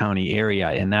Middlesex County area,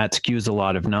 and that skews a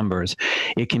lot of numbers.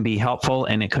 It can be helpful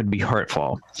and it could be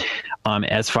hurtful.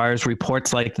 As far as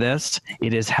reports like this,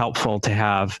 it is helpful to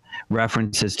have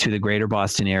references to the greater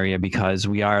Boston area because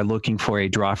we are looking for a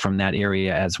draw from that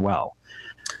area as well.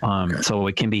 So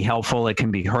it can be helpful, it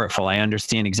can be hurtful. I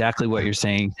understand exactly what you're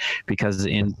saying because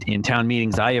in town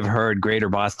meetings, I have heard greater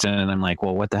Boston and I'm like,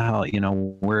 well, what the hell,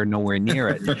 we're nowhere near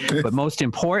it. But most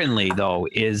importantly though,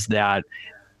 is that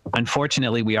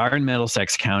unfortunately, we are in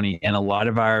Middlesex County, and a lot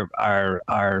of our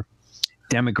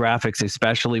demographics,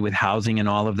 especially with housing and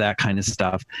all of that kind of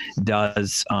stuff,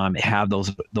 does have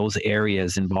those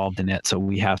areas involved in it. So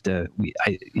we have to.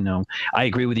 I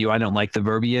agree with you. I don't like the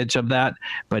verbiage of that,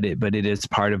 but it is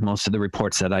part of most of the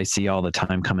reports that I see all the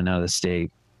time coming out of the state.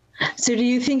 So, do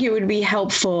you think it would be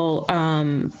helpful?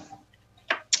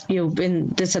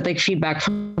 In this feedback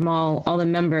from all the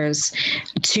members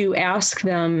to ask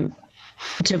them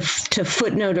to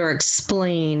footnote or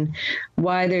explain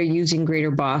why they're using Greater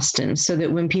Boston so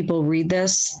that when people read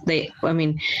this, they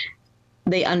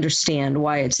understand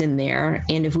why it's in there.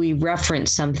 And if we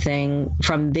reference something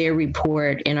from their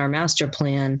report in our master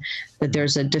plan, that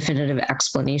there's a definitive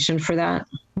explanation for that.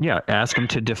 Yeah, ask them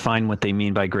to define what they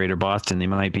mean by Greater Boston. They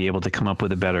might be able to come up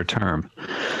with a better term.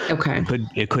 Okay.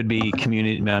 It could be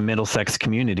community, Middlesex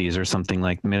communities or something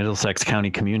like Middlesex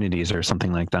County communities or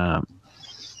something like that.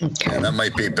 Okay. Yeah, that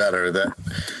might be better. That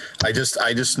I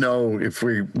just know if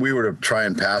we were to try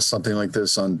and pass something like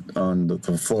this on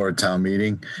the floor of town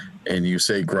meeting, and you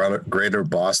say Greater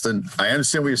Boston, I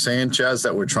understand what you're saying, Chaz,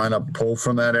 that we're trying to pull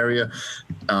from that area,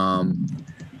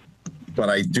 but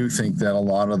I do think that a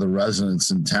lot of the residents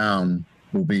in town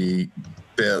will be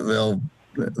they'll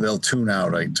tune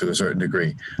out to a certain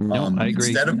degree. No, I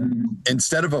agree.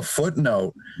 Instead of a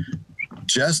footnote,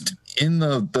 just in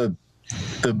the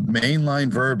mainline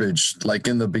verbiage, like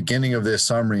in the beginning of their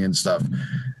summary and stuff,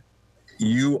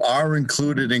 you are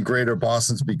included in Greater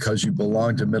Boston's because you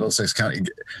belong to Middlesex County.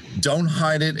 Don't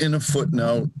hide it in a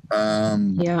footnote. Hit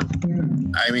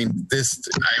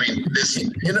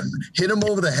them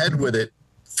over the head with it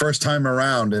first time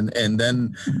around, and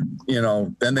then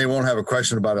they won't have a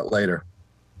question about it later.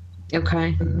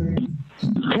 Okay.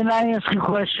 Can I ask a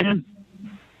question?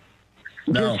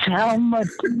 No. Just how much?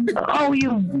 Oh,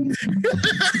 you.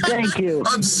 Thank you.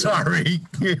 I'm sorry.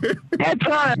 That's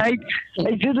all right.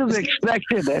 I should have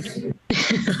expected it.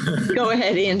 Go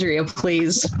ahead, Andrea,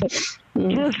 please.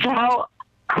 Just how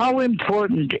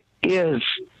important is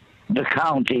the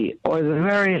county or the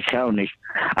various counties?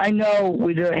 I know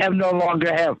we no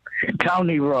longer have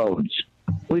county roads.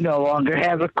 We no longer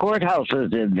have the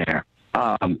courthouses in there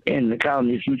in the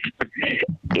counties.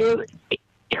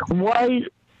 Why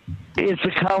is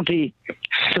the county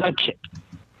such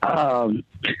a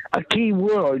key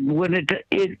word when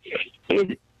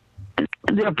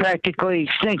they're practically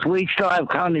extinct? We still have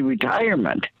county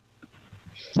retirement,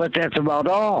 but that's about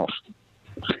all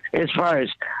as far as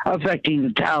affecting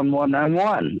the town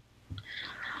one-on-one.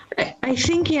 I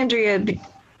think, Andrea,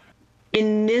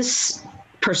 in this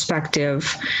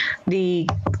perspective, the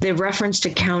reference to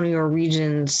county or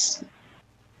regions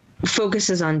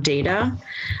focuses on data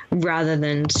rather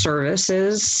than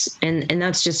services, and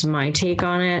that's just my take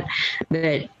on it,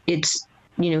 that it's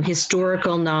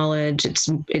historical knowledge,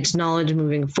 it's knowledge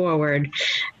moving forward,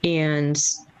 and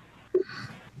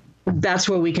that's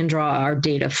where we can draw our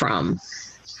data from.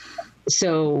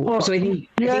 So I think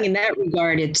in that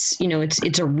regard, it's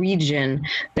a region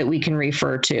that we can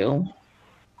refer to.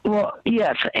 Well,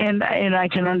 yes, and I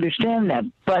can understand that,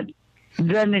 but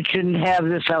then it shouldn't have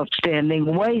this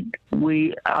outstanding weight.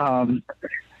 It's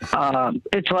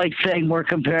like saying we're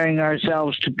comparing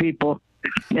ourselves to people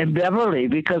in Beverly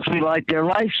because we like their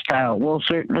lifestyle. Well,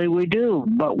 certainly we do,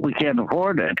 but we can't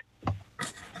afford it.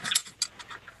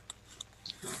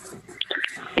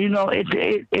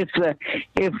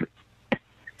 If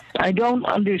I don't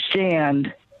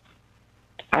understand,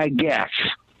 I guess,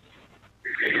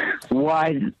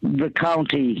 why the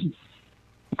county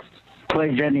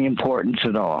plays any importance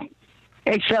at all,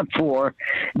 except for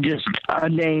just a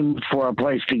name for a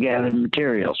place to gather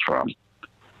materials from.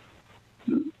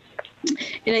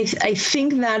 And I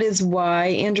think that is why,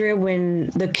 Andrea, when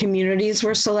the communities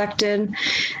were selected,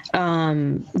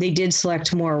 they did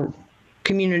select more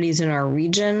communities in our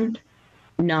region,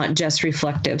 not just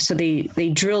reflective. So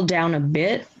they drilled down a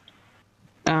bit,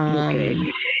 where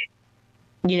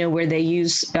they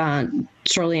use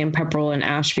Shirley and Pepperell and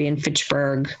Ashby and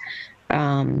Fitchburg,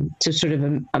 to sort of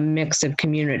a mix of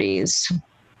communities.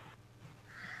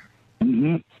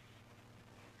 Mm-hmm.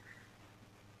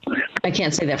 I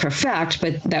can't say that for a fact,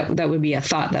 but that would be a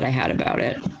thought that I had about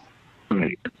it.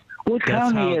 Right. What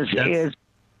county is?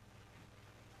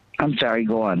 I'm sorry.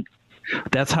 Go on.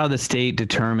 That's how the state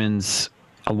determines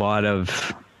a lot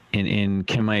of. And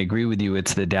Kim, I agree with you,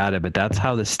 it's the data, but that's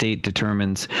how the state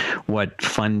determines what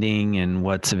funding and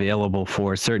what's available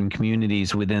for certain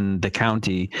communities within the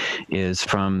county is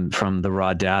from the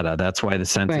raw data. That's why the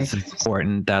census is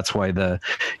important. That's why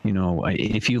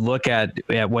if you look at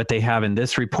what they have in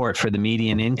this report for the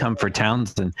median income for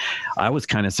Townsend, I was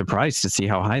kind of surprised to see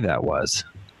how high that was.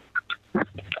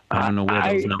 I don't know where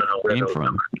those numbers came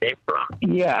from.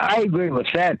 Yeah, I agree with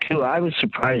that too. I was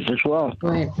surprised as well.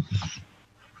 Right.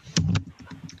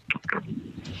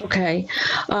 Okay.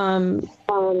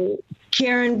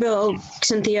 Karen, Bill,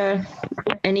 Cynthia,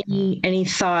 any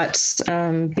thoughts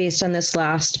based on this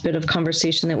last bit of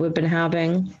conversation that we've been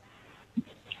having?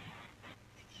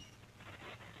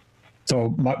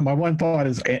 So my one thought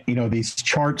is, these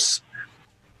charts,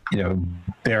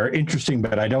 they're interesting,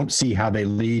 but I don't see how they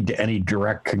lead to any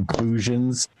direct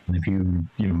conclusions. If you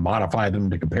modify them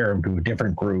to compare them to a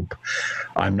different group,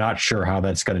 I'm not sure how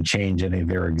that's going to change any of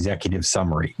their executive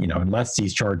summary. Unless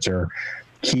these charts are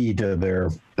key to their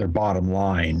bottom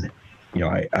line.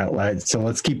 So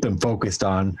let's keep them focused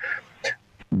on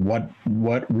what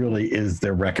really is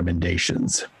their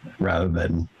recommendations, rather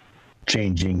than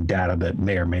changing data that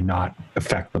may or may not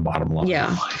affect the bottom line.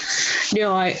 Yeah.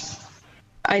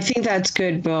 I think that's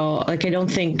good, Bill. Like, I don't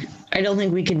think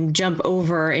we can jump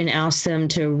over and ask them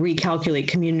to recalculate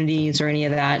communities or any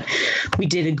of that. We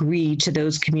did agree to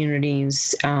those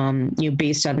communities,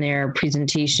 based on their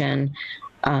presentation,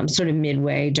 sort of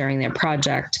midway during their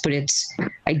project. But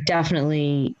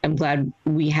I'm glad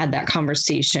we had that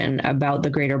conversation about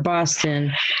the Greater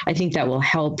Boston. I think that will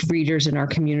help readers in our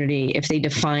community if they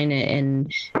define it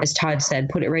and, as Todd said,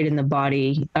 put it right in the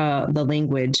body, the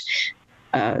language.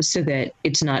 So that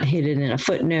it's not hidden in a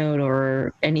footnote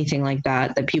or anything like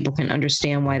that people can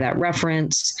understand why that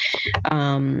reference.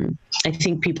 I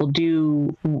think people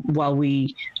do, while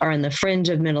we are in the fringe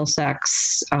of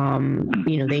Middlesex,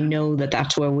 they know that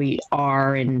that's where we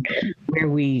are and where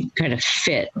we kind of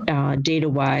fit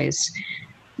data-wise.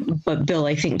 But Bill,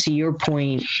 I think to your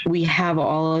point, we have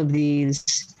all of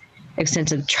these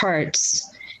extensive charts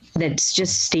that's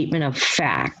just statement of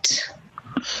fact.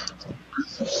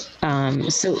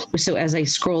 So as I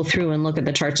scroll through and look at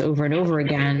the charts over and over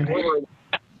again,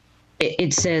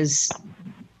 it says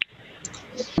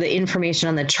the information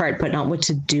on the chart, but not what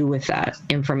to do with that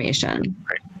information.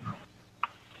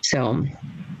 So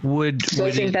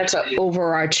I think that's an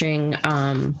overarching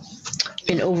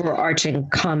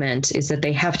comment, is that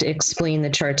they have to explain the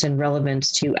charts in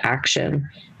relevance to action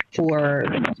for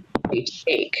they to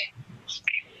take.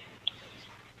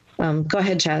 Go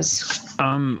ahead, Chaz.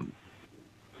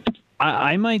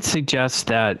 I might suggest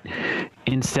that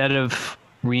instead of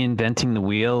reinventing the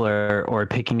wheel or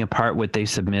picking apart what they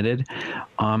submitted,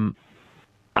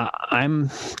 I'm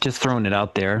just throwing it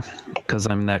out there because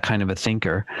I'm that kind of a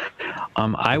thinker.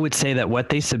 I would say that what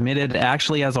they submitted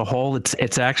actually as a whole,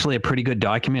 it's actually a pretty good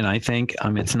document, I think.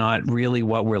 It's not really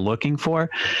what we're looking for.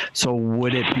 So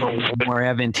would it be more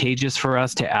advantageous for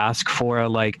us to ask for,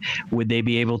 would they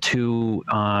be able to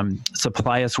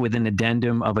supply us with an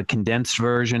addendum of a condensed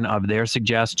version of their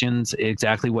suggestions,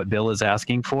 exactly what Bill is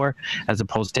asking for, as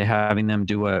opposed to having them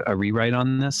do a rewrite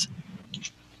on this?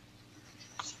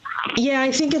 Yeah,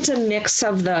 I think it's a mix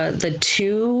of the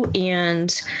two,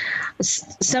 and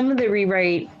some of the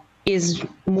rewrite is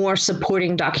more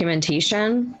supporting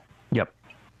documentation. Yep.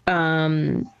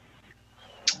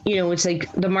 It's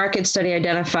like the market study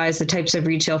identifies the types of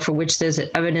retail for which there's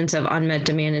evidence of unmet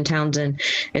demand in Townsend,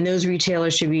 and those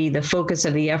retailers should be the focus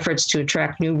of the efforts to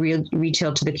attract new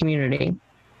retail to the community.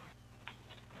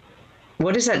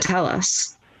 What does that tell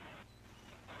us?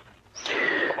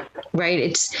 Right?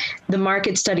 It's the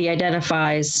market study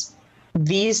identifies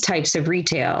these types of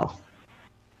retail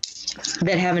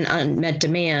that have an unmet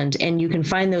demand, and you can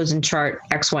find those in chart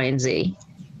X, Y, and Z.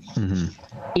 Mm-hmm.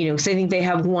 So I think they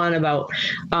have one about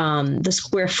the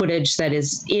square footage that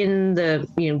is in the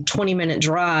 20-minute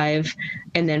drive,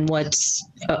 and then what's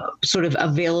sort of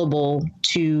available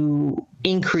to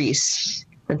increase.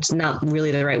 That's not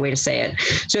really the right way to say it.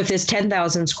 So if there's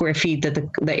 10,000 square feet that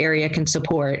the area can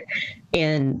support,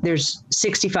 and there's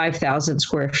 65,000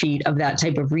 square feet of that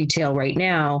type of retail right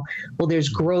now, well, there's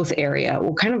growth area.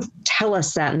 Will kind of tell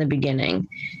us that in the beginning.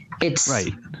 It's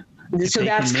right. So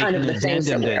that's kind of the thing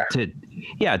there.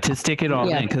 Yeah, to stick it all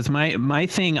in, because my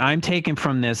thing I'm taking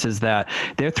from this is that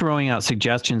they're throwing out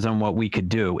suggestions on what we could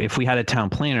do. If we had a town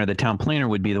planner, the town planner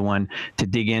would be the one to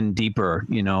dig in deeper,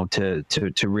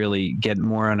 to really get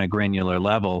more on a granular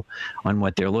level on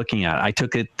what they're looking at. I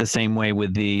took it the same way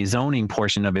with the zoning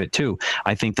portion of it too.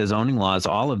 I think the zoning laws,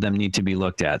 all of them need to be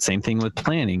looked at. Same thing with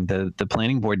planning. The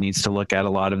planning board needs to look at a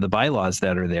lot of the bylaws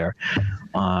that are there.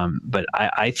 But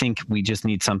I think we just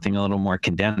need something a little more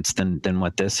condensed than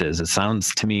what this is. It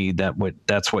sounds to me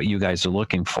that's what you guys are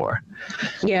looking for.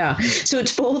 Yeah. So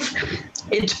it's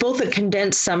both a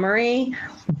condensed summary,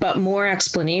 but more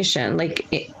explanation. Like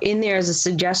in there is a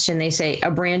suggestion, they say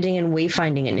a branding and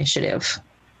wayfinding initiative.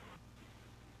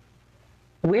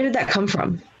 Where did that come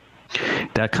from?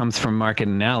 That comes from market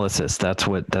analysis. That's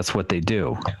what they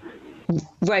do.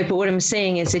 Right. But what I'm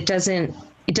saying is it doesn't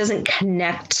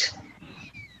connect.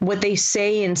 What they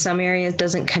say in some areas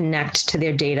doesn't connect to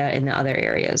their data in the other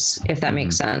areas, if that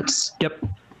makes sense. Yep.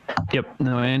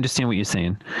 No, I understand what you're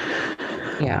saying.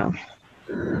 Yeah.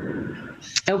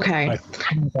 Okay.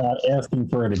 Asking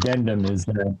for an addendum is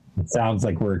that it sounds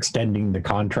like we're extending the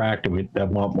contract that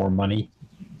want more money.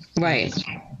 Right.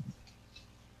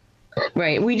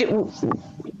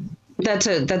 That's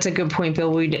a good point,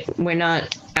 Bill. We're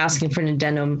not asking for an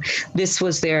addendum. This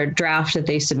was their draft that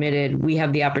they submitted. We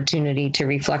have the opportunity to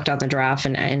reflect on the draft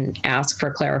and ask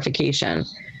for clarification,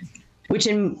 which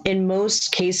in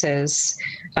most cases,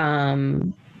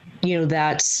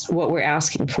 that's what we're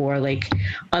asking for. Like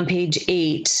on page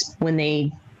 8, when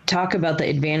they talk about the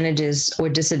advantages or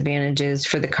disadvantages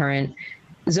for the current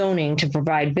zoning to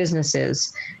provide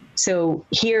businesses. So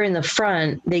here in the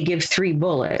front, they give 3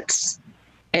 bullets.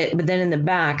 But then in the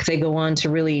back, they go on to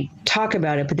really talk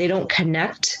about it, but they don't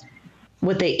connect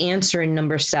what they answer in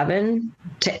number 7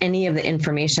 to any of the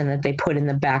information that they put in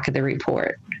the back of the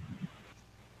report.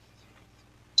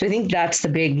 So I think that's the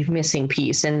big missing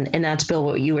piece. And that's, Bill,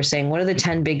 what you were saying. What are the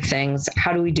 10 big things?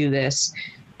 How do we do this?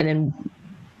 And then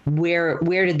where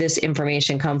did this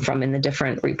information come from in the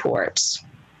different reports?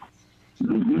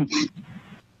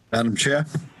 Madam Chair?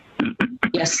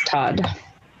 Yes, Todd.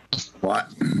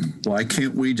 Why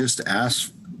can't we just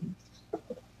ask,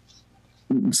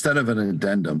 instead of an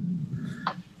addendum,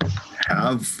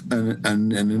 have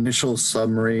an initial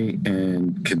summary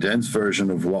and condensed version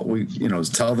of what we,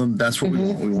 tell them that's what we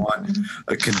want. We want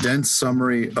a condensed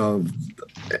summary of,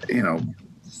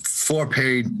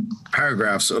 4-page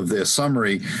paragraphs of their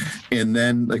summary, and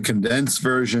then a condensed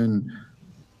version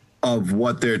of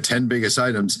what their 10 biggest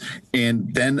items,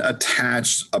 and then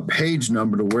attach a page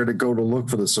number to where to go to look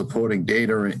for the supporting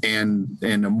data and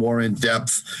a more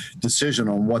in-depth decision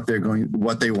on what they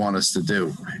want us to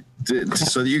do,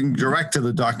 so that you can direct to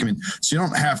the document, so you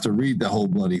don't have to read the whole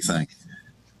bloody thing.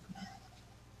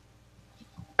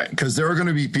 Because there are going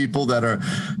to be people that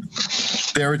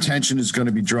their attention is going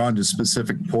to be drawn to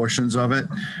specific portions of it.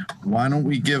 Why don't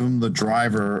we give them the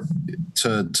driver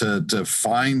to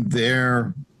find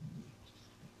their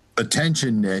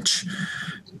attention niche,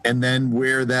 and then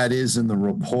where that is in the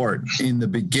report in the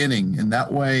beginning. And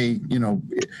that way,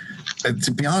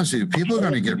 to be honest with you, people are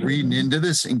going to get reading into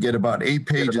this and get about 8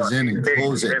 pages in and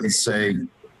close it and say,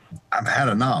 I've had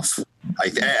enough.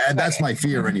 That's my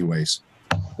fear anyways.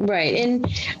 Right.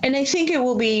 And I think it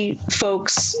will be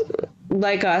folks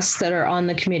like us that are on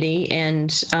the committee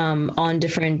and on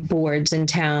different boards in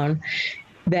town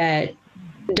that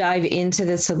dive into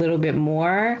this a little bit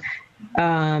more.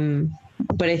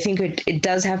 But I think it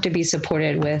does have to be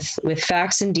supported with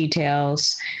facts and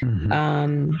details.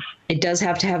 Mm-hmm. It does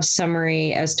have to have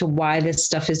summary as to why this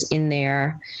stuff is in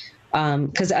there.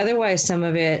 Because otherwise some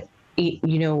of it,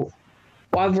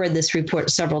 I've read this report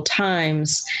several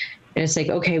times, and it's like,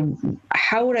 okay,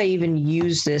 how would I even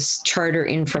use this charter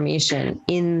information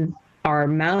in our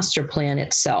master plan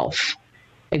itself?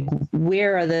 Like,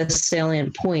 where are the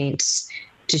salient points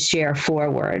to share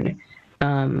forward?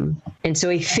 And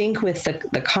so I think with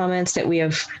the comments that we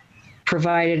have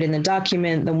provided in the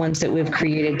document, the ones that we've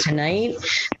created tonight,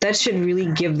 that should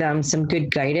really give them some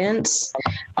good guidance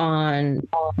on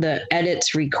the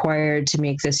edits required to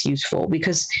make this useful,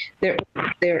 because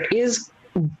there is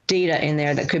data in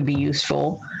there that could be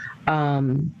useful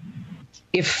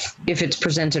if it's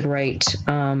presented right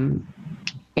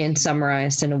and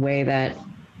summarized in a way that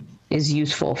is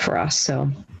useful for us. So.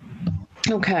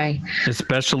 Okay.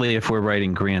 Especially if we're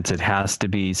writing grants, it has to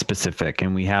be specific,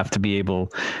 and we have to be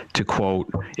able to quote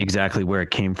exactly where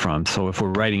it came from. So if we're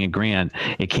writing a grant,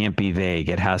 it can't be vague.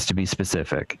 It has to be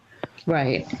specific.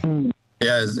 Right.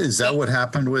 Yeah. Is that what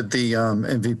happened with the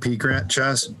MVP grant,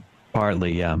 Chaz?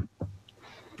 Partly, yeah.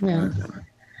 Yeah.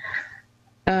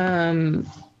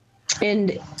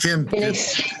 And Kim, and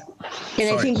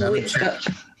I think Madam Chair.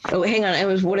 oh, hang on.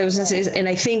 What I was going to say is, and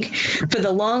I think for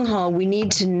the long haul, we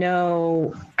need to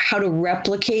know how to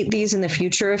replicate these in the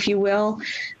future, if you will,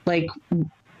 like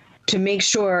to make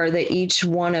sure that each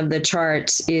one of the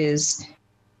charts is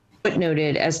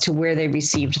footnoted as to where they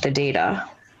received the data.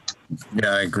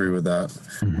 Yeah, I agree with that.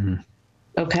 Mm-hmm.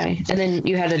 Okay. And then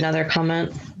you had another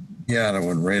comment. Yeah, that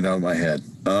went right out of my head.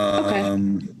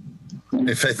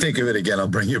 If I think of it again, I'll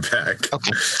bring you back.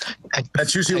 Okay.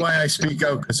 That's usually why I speak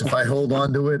out, because if I hold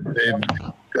on to it, then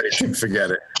I should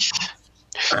forget it.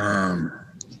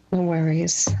 No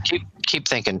worries. Keep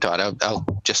thinking, Todd. I'll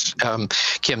just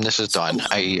Kim, this is Don.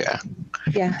 Yeah.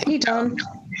 Hey, Don.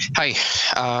 Hi.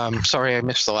 Sorry I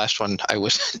missed the last one. I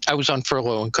was on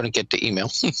furlough and couldn't get to email.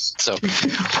 So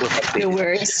No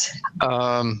worries.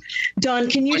 Don,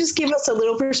 can you just give us a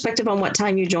little perspective on what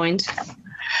time you joined?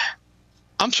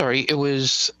 I'm sorry. It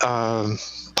was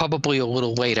probably a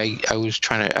little late. I was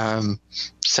trying to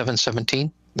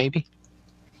 7:17 maybe.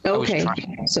 Okay.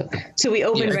 So we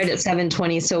opened right at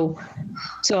 7:20. So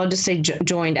I'll just say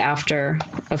joined after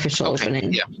official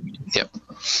opening. Yeah. Yep.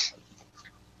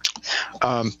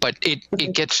 But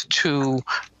it gets to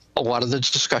a lot of the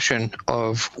discussion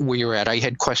of where you're at. I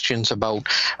had questions about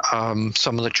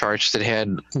some of the charts that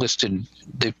had listed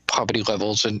the poverty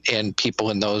levels and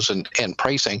people in those and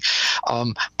pricing.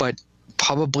 But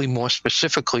probably more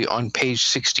specifically on page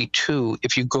 62,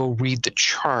 if you go read the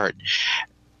chart,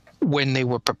 when they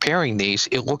were preparing these,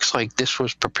 it looks like this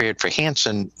was prepared for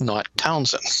Hanson, not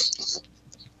Townsend.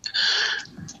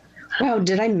 Wow,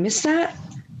 did I miss that?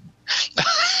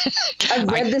 I've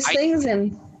read these things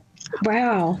and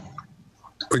wow.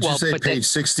 Would you say page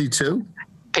 62?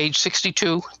 Page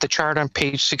 62, the chart on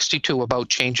page 62 about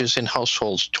changes in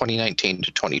households 2019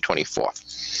 to 2024.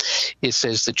 It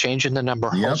says the change in the number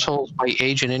of households by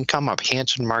age and income of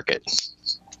Hanson Market.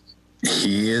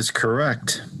 He is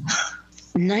correct.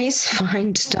 Nice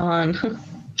find, Don.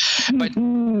 But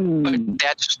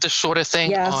that's the sort of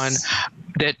thing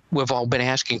that we've all been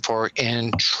asking for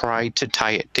and tried to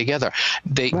tie it together.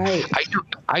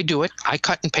 I do it. I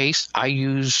cut and paste. I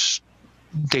use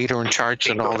data and charts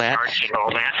and all that.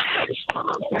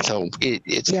 So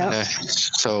it's kind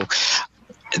of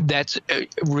that's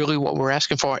really what we're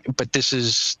asking for. But this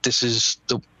is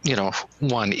the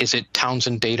one. Is it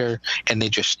Townsend data and they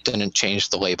just didn't change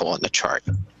the label on the chart?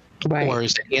 Right. Or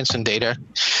is it Hanson data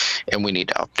and we need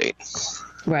to update?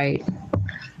 Right.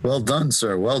 Well done,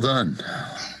 sir. Well done.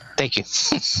 Thank you.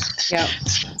 Yeah.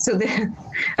 So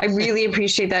I really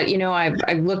appreciate that.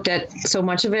 I've looked at so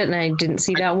much of it and I didn't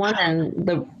see that one, and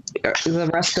the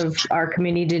rest of our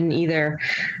committee didn't either.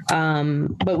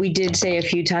 But we did say a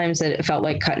few times that it felt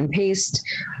like cut and paste.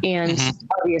 And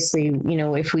obviously,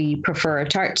 if we prefer a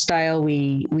chart style,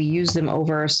 we use them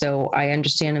over. So I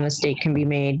understand a mistake can be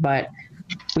made, but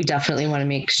we definitely want to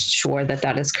make sure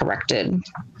that is corrected.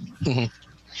 Mm-hmm.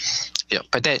 Yeah,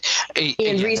 but that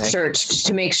and researched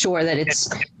to make sure that it's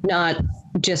not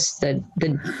just the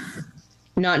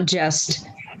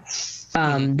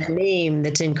name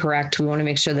that's incorrect. We want to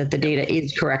make sure that the data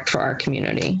is correct for our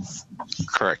community.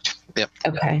 Correct. Yep.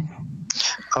 Okay.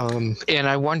 And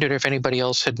I wondered if anybody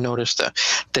else had noticed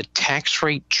the tax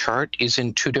rate chart is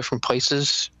in two different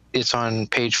places. It's on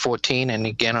page 14 and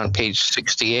again on page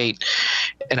 68.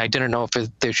 And I didn't know if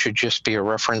there should just be a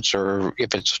reference or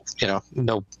if it's,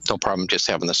 no problem just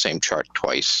having the same chart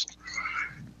twice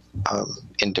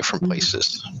in different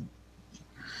places.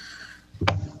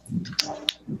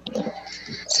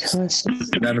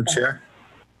 Madam Chair?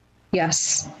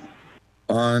 Yes.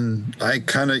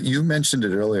 You mentioned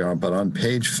it earlier, but on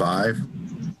page 5,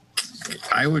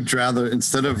 I would rather,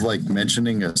 instead of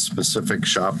mentioning a specific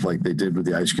shop like they did with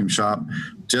the ice cream shop,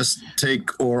 just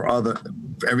take or other,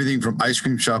 everything from ice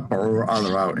cream shop or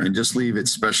other out and just leave it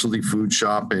specialty food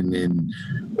shop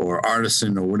or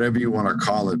artisan or whatever you want to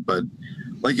call it. But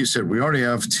like you said, we already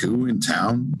have 2 in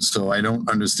town, so I don't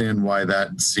understand why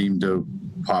that seemed to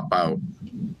pop out.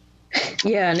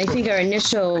 Yeah, and I think our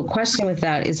initial question with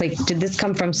that is did this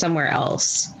come from somewhere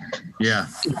else? Yeah.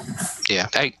 Yeah.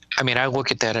 I mean, I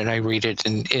look at that and I read it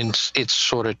and it's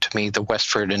sort of, to me, the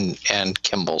Westford and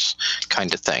Kimball's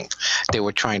kind of thing. They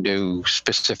were trying to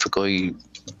specifically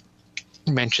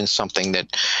mention something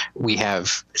that we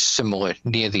have similar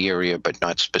near the area, but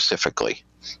not specifically.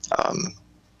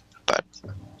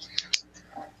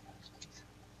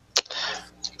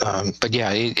 But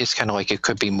yeah, it's kind of like it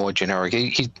could be more generic.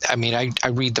 I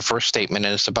read the first statement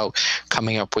and it's about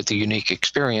coming up with a unique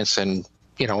experience and,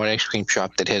 an ice cream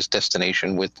shop that has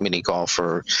destination with mini golf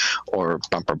or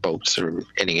bumper boats or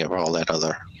any of all that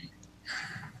other.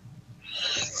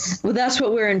 Well, that's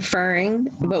what we're inferring,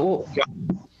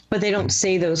 but they don't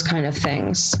say those kind of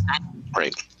things.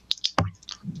 Right.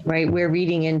 Right. We're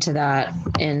reading into that,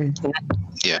 and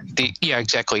yeah,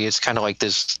 exactly. It's kind of like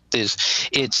this.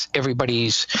 It's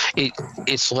everybody's.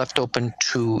 It's left open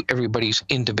to everybody's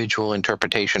individual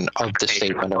interpretation of the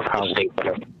statement of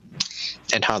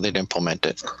how they'd implement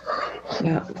it.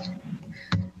 Yeah.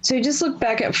 So you just look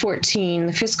back at 14,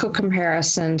 the fiscal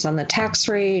comparisons on the tax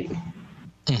rate.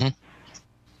 Mm-hmm.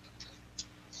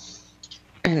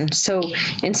 And so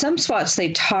in some spots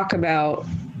they talk about,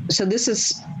 so this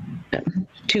is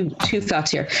two thoughts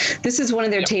here. This is one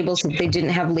of their tables that they didn't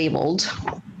have labeled.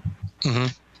 Mm-hmm.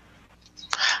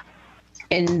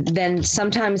 And then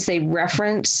sometimes they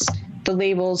reference the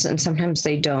labels and sometimes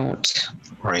they don't.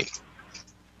 Right.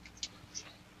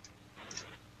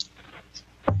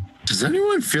 Does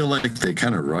anyone feel like they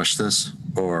kind of rushed this,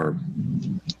 or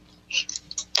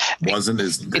wasn't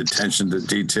as attention to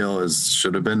detail as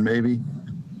should have been, maybe?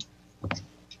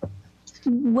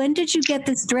 When did you get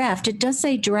this draft? It does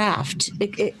say draft.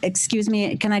 Excuse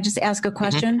me, can I just ask a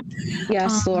question?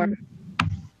 Yes, Laura.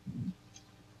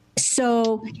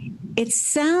 So it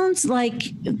sounds like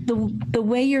the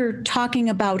way you're talking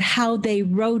about how they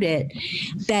wrote it,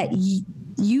 that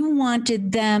you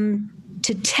wanted them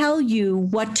to tell you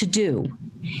what to do,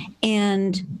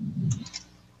 and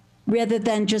rather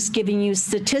than just giving you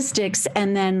statistics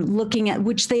and then looking at,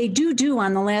 which they do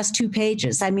on the last 2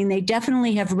 pages. I mean, they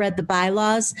definitely have read the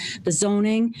bylaws, the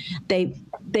zoning. They've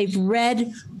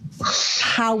read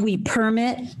how we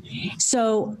permit.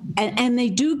 So, and they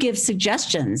do give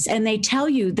suggestions, and they tell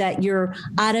you that you're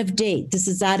out of date. This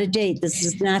is out of date. This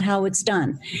is not how it's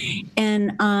done.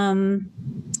 And,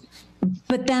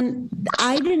 but then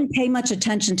I didn't pay much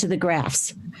attention to the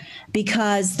graphs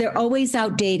because they're always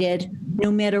outdated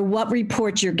no matter what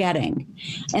report you're getting.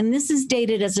 And this is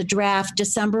dated as a draft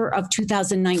December of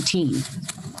 2019.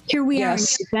 Here we are in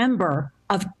November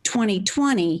of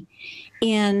 2020.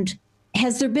 And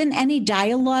has there been any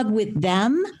dialogue with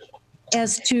them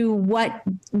as to what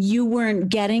you weren't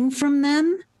getting from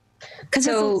them?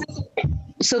 So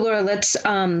Laura, let's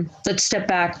step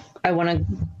back. I want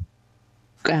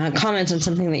to comment on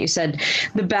something that you said.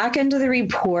 The back end of the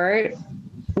report,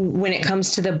 when it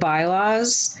comes to the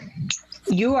bylaws,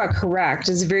 you are correct.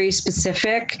 It's very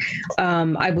specific.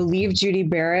 I believe Judy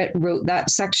Barrett wrote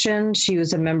that section. She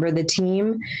was a member of the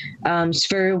team. She's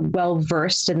very well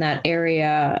versed in that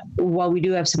area. While we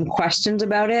do have some questions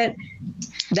about it,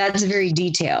 that's very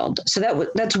detailed. So that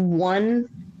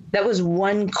was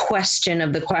one question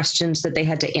of the questions that they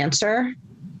had to answer.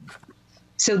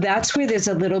 So that's where there's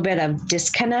a little bit of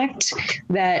disconnect,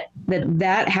 that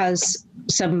has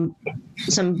some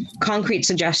concrete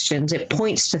suggestions. It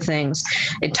points to things.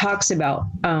 It talks about,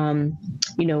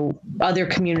 other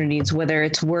communities, whether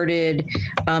it's worded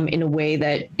in a way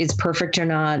that is perfect or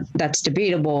not, that's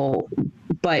debatable.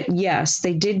 But yes,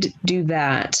 they did do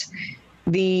that.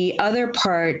 The other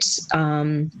part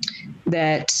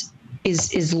that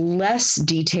is less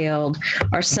detailed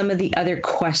are some of the other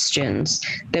questions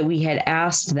that we had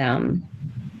asked them.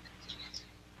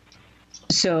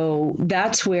 So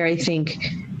that's where I think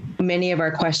many of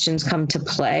our questions come to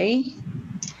play,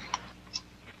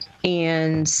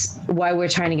 and why we're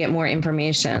trying to get more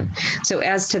information. So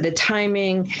as to the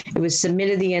timing, it was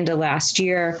submitted the end of last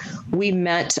year. We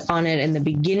met on it in the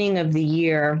beginning of the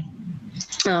year.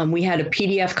 We had a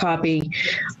PDF copy.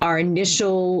 Our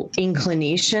initial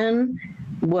inclination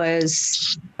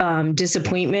was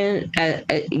disappointment.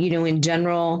 In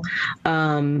general,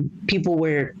 people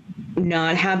were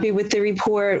not happy with the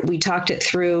report. We talked it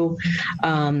through.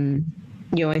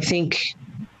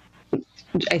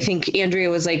 I think Andrea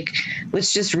was like,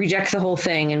 let's just reject the whole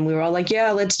thing. And we were all like,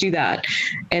 yeah, let's do that.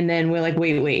 And then we're like,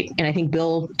 wait. And I think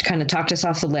Bill kind of talked us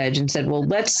off the ledge and said, well,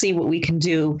 let's see what we can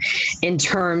do in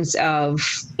terms of,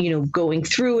 going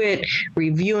through it,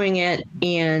 reviewing it,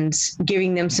 and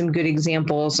giving them some good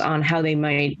examples on how they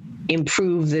might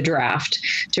improve the draft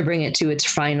to bring it to its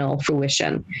final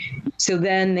fruition. So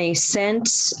then they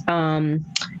sent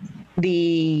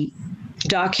the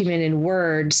document in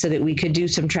Word so that we could do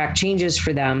some track changes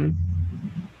for them.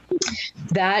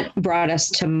 That brought us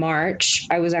to March.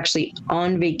 I was actually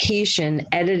on vacation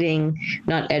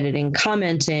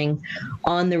commenting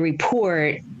on the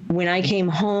report. When I came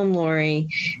home, Lori,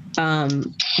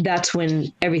 that's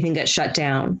when everything got shut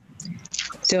down.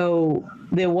 So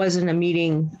there wasn't a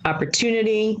meeting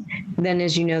opportunity. Then,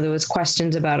 as you know, there was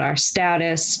questions about our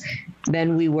status.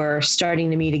 Then we were starting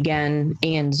to meet again,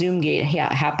 and Zoomgate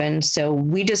happened. So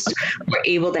we just were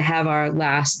able to have our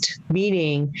last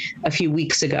meeting a few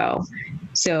weeks ago.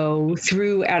 So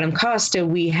through Adam Costa,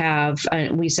 we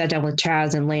sat down with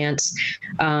Chaz and Lance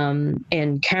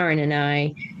and Karen and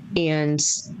I, and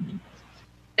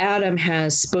Adam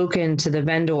has spoken to the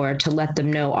vendor to let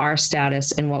them know our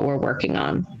status and what we're working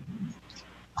on.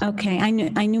 Okay, I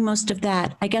knew most of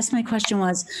that. I guess my question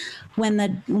was, when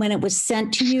it was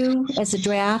sent to you as a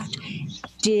draft,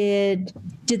 did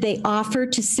they offer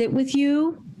to sit with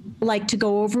you, like to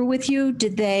go over with you?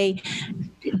 Did they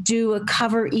do a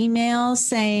cover email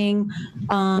saying?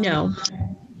 No.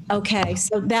 Okay,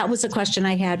 so that was a question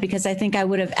I had, because I think I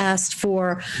would have asked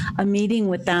for a meeting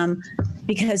with them,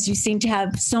 because you seem to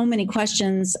have so many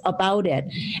questions about it.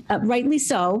 Rightly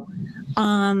so.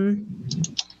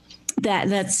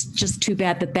 That's just too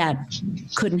bad that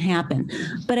couldn't happen.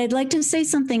 But I'd like to say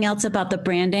something else about the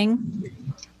branding.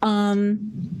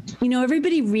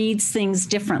 Everybody reads things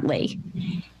differently.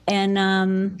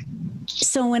 And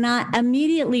so when I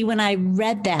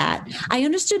read that, I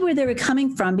understood where they were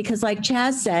coming from, because like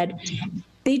Chaz said,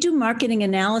 they do marketing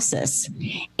analysis.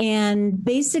 And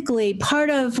basically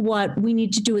part of what we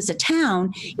need to do as a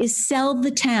town is sell the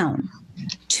town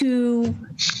to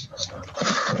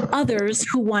others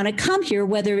who want to come here,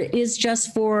 whether it is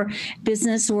just for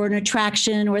business or an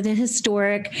attraction or the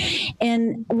historic.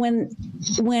 And when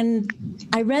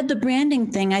I read the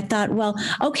branding thing, I thought, well,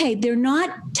 okay, they're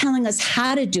not telling us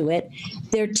how to do it,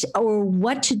 or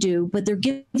what to do, but they're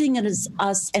giving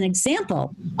us an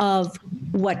example of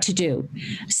what to do.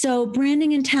 So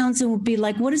branding in Townsend would be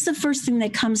like, what is the first thing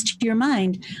that comes to your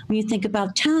mind when you think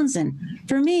about Townsend?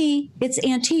 For me, it's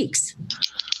antiques.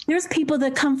 There's people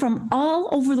that come from all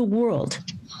over the world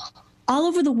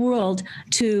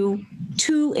to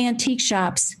 2 antique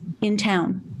shops in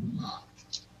town.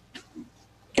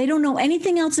 They don't know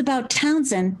anything else about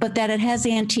Townsend, but that it has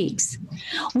antiques.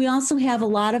 We also have a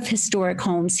lot of historic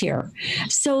homes here.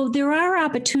 So there are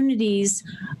opportunities.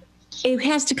 It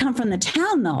has to come from the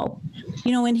town, though.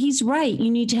 And he's right.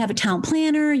 You need to have a town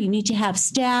planner. You need to have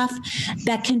staff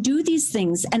that can do these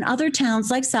things. And other towns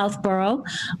like Southborough,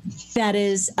 that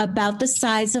is about the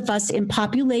size of us in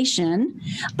population,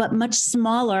 but much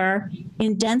smaller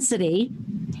in density,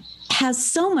 has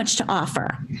so much to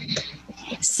offer.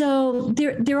 So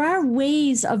there are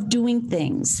ways of doing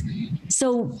things.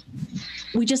 So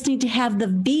we just need to have the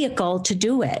vehicle to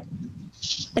do it.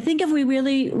 I think if we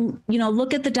really,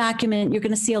 look at the document, you're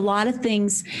going to see a lot of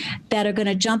things that are going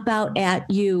to jump out at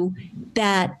you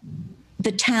that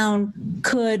the town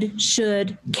could,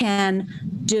 should, can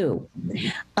do.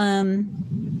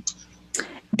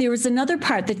 There was another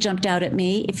part that jumped out at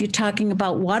me, if you're talking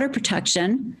about water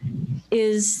protection,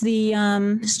 is the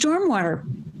stormwater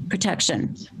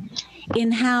protection,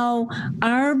 in how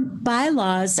our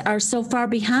bylaws are so far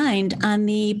behind on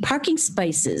the parking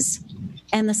spaces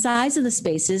and the size of the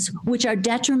spaces, which are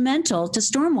detrimental to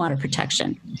stormwater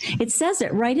protection. It says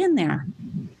it right in there.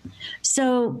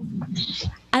 So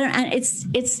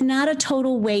it's not a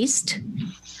total waste.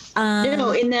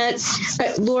 No, in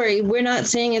that, Lori, we're not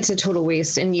saying it's a total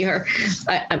waste, and you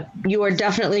are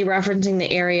definitely referencing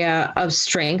the area of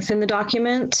strength in the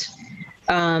document.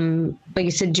 Like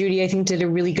you said, Judy, I think did a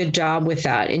really good job with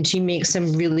that, and she makes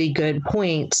some really good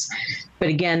points. But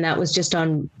again, that was just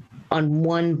on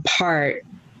one part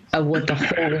of what the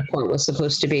whole report was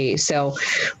supposed to be. So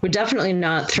we're definitely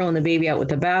not throwing the baby out with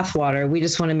the bathwater. We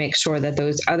just want to make sure that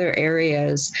those other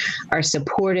areas are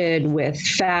supported with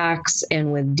facts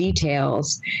and with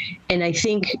details. And I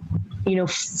think,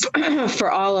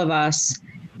 for all of us,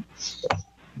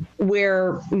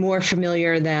 we're more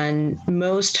familiar than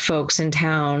most folks in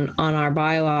town on our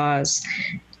bylaws.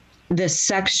 The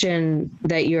section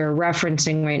that you're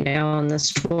referencing right now on the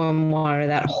stormwater,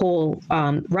 that whole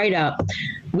write-up,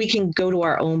 we can go to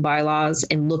our own bylaws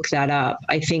and look that up.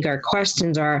 I think our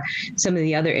questions are some of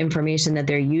the other information that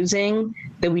they're using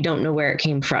that we don't know where it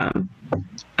came from.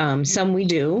 Some we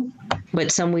do, but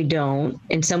some we don't.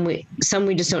 And some we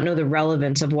just don't know the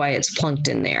relevance of why it's plunked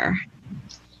in there.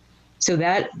 So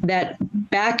that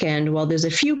back end, while there's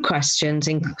a few questions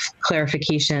and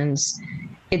clarifications,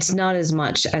 it's not as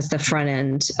much as the front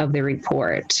end of the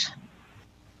report.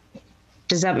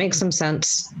 Does that make some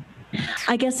sense?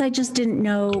 I guess I just didn't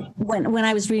know when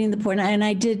I was reading the report, and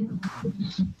I did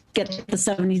get the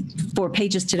 74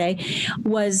 pages today,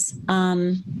 was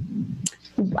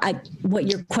what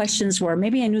your questions were.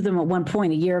 Maybe I knew them at one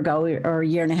point a year ago or a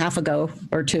year and a half ago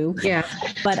or two. Yeah.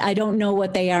 But I don't know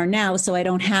what they are now, so I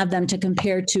don't have them to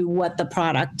compare to what the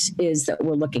product is that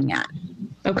we're looking at.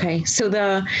 Okay, so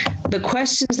the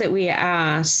questions that we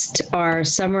asked are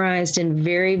summarized in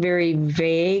very, very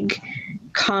vague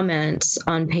comments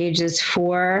on pages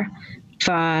 4,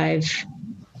 5,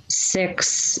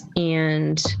 6,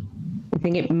 and I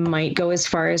think it might go as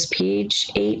far as page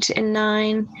 8 and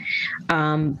 9,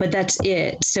 but that's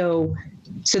it. So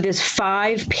there's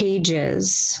 5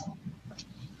 pages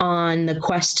on the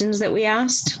questions that we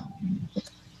asked,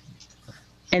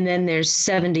 and then there's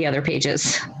 70 other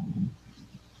pages.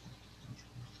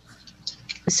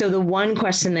 So the one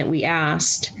question that we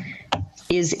asked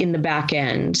is in the back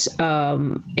end,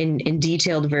 and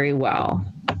detailed very well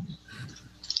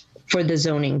for the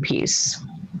zoning piece.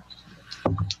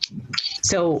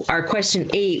 So our question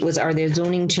 8 was, are there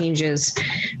zoning changes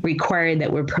required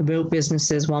that would promote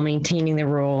businesses while maintaining the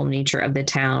rural nature of the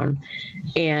town?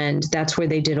 And that's where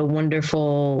they did a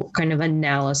wonderful kind of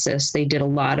analysis. They did a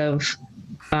lot of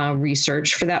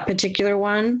research for that particular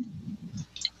one,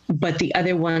 but the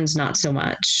other ones, not so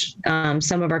much.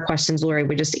 Some of our questions, Lori,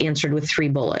 were just answered with 3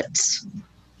 bullets.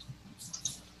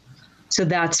 So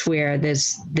that's where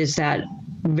there's that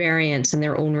variance in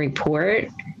their own report.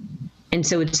 And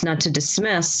so it's not to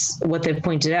dismiss what they've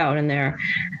pointed out, and they're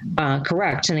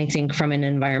correct. And I think from an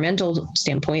environmental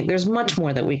standpoint, there's much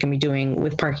more that we can be doing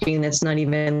with parking that's not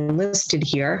even listed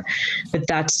here, but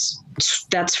that's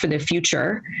for the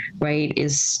future, right?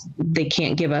 Is they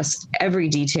can't give us every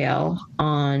detail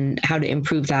on how to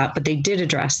improve that, but they did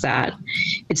address that.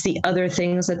 It's the other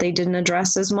things that they didn't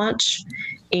address as much,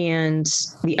 and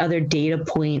the other data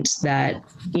points that,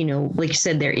 you know, like you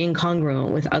said, they're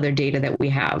incongruent with other data that we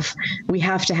have. We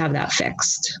have to have that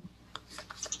fixed.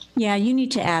 Yeah, you need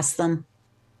to ask them.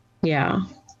 Yeah.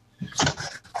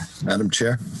 Madam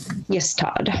Chair? Yes,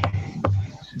 Todd.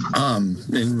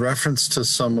 In reference to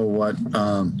some of what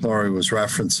Laurie was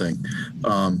referencing,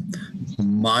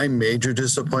 my major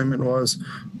disappointment was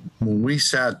when we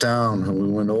sat down and we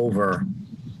went over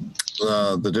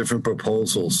the different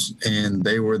proposals, and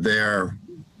they were there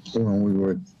when we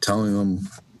were telling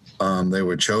them they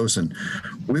were chosen.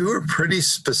 We were pretty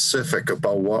specific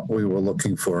about what we were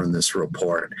looking for in this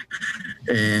report,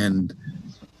 and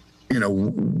you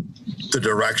know, the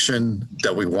direction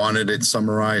that we wanted it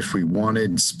summarized. We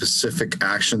wanted specific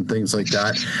action, things like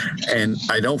that. And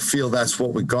I don't feel that's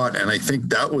what we got. And I think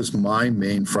that was my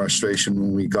main frustration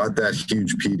when we got that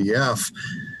huge PDF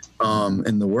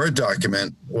in the Word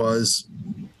document, was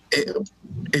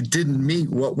it didn't meet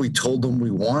what we told them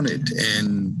we wanted.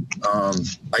 And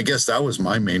I guess that was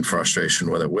my main frustration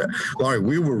with it. Laurie,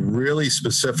 we were really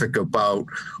specific about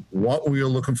what we were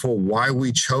looking for, why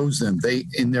we chose them. They,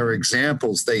 in their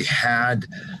examples, they had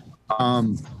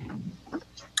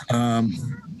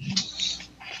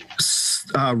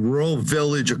rural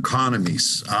village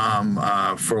economies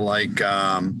for like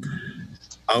out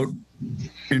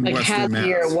in like Western Mass.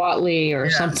 Hadley or Watley or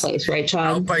Yes. someplace, right,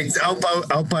 Todd?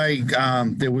 Out by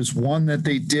there was one that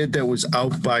they did that was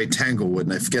out by Tanglewood,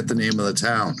 and I forget the name of the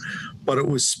town, but it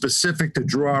was specific to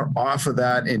draw off of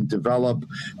that and develop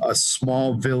a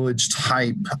small village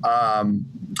type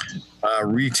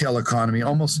retail economy.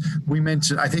 Almost, we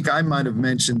mentioned, I think I might have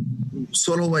mentioned,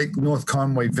 sort of like North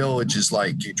Conway Village is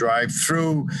like. You drive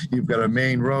through, you've got a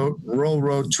main road, rural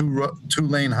road,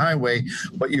 two-lane highway,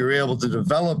 but you're able to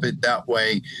develop it that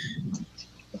way.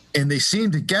 And they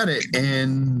seemed to get it.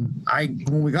 And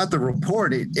when we got the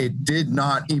report, it did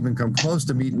not even come close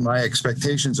to meeting my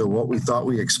expectations of what we thought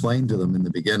we explained to them in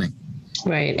the beginning.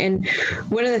 Right. And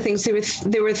one of the things,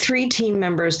 there were 3 team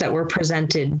members that were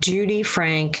presented, Judy,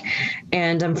 Frank,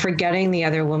 and I'm forgetting the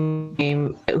other woman's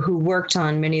name, who worked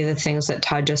on many of the things that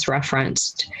Todd just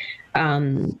referenced.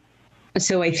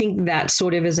 So I think that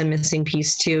sort of is a missing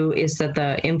piece too, is that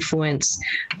the influence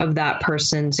of that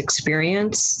person's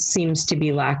experience seems to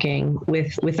be lacking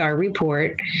with our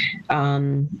report,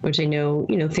 which I know,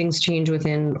 things change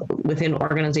within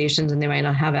organizations, and they might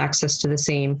not have access to the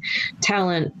same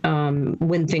talent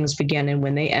when things begin and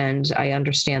when they end. I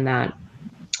understand that.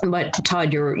 But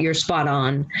Todd, you're spot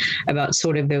on about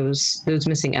sort of those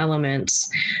missing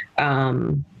elements.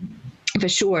 For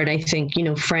sure. And I think,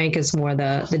 Frank is more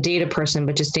the data person,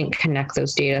 but just didn't connect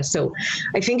those data. So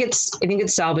I think it's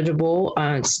salvageable.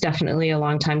 It's definitely a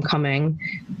long time coming.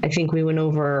 I think we went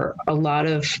over a lot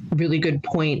of really good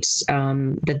points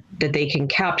that they can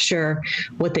capture,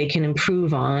 what they can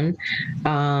improve on.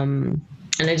 And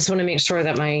I just want to make sure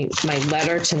that my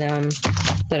letter to them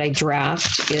that I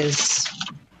draft is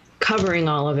covering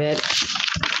all of it.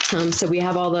 So we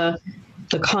have all the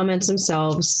comments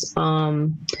themselves.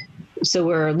 So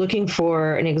we're looking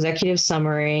for an executive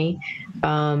summary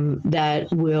that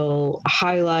will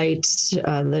highlight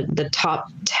the top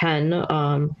 10,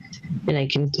 and I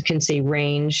can say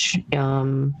range,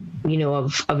 of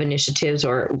initiatives,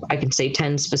 or I can say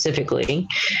 10 specifically,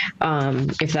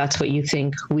 if that's what you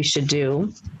think we should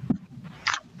do.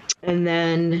 And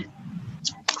then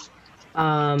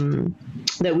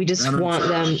that we just want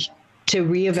them to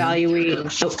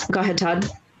reevaluate. Oh, go ahead, Todd.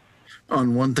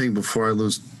 On one thing before I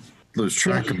lose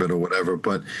track of it or whatever,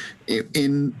 but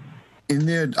in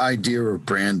their idea of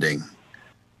branding,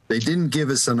 they didn't give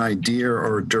us an idea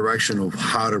or a direction of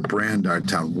how to brand our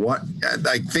town.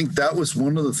 I think that was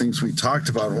one of the things we talked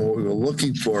about. What we were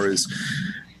looking for is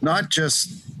not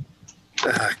just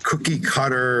cookie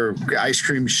cutter, ice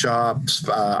cream shops,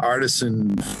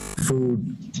 artisan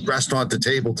food, restaurant to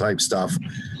table type stuff,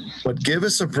 but give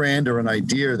us a brand or an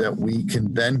idea that we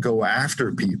can then go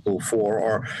after people for.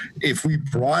 Or if we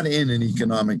brought in an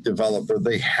economic developer,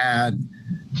 they had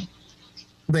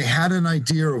an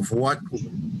idea of what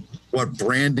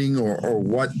branding or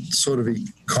what sort of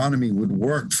economy would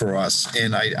work for us.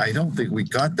 And I don't think we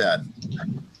got that.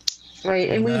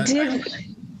 Right. And we did,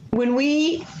 when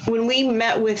we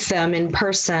met with them in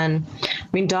person, I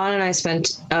mean, Dawn and I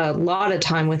spent a lot of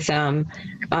time with them,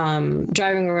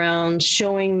 driving around,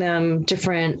 showing them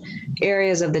different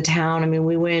areas of the town. I mean,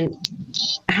 we went,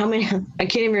 I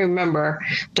can't even remember,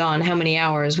 Dawn, how many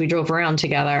hours we drove around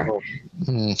together.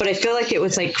 But I feel like it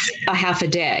was like a half a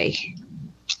day.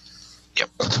 Yep.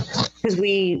 Because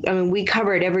we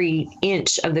covered every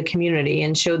inch of the community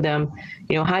and showed them,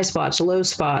 high spots, low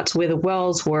spots, where the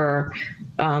wells were,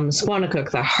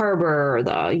 Squanicook, the harbor,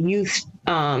 the youth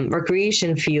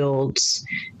recreation fields,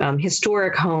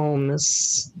 historic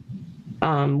homes,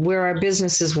 where our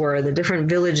businesses were, the different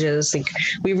villages. Like,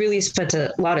 we really spent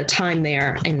a lot of time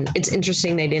there, and it's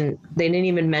interesting they didn't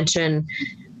even mention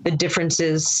the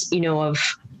differences, of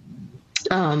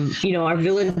our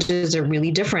villages are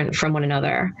really different from one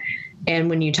another. And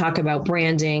when you talk about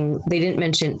branding, they didn't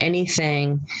mention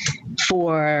anything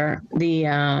for the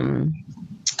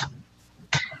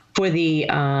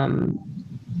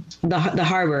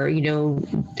harbor,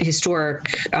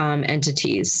 historic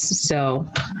entities. So,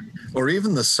 or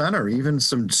even the center, even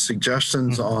some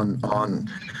suggestions on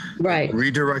right,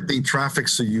 redirecting traffic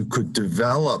so you could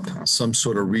develop some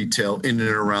sort of retail in and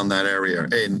around that area.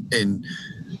 And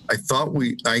I thought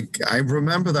I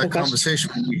remember that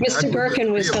conversation. Mr.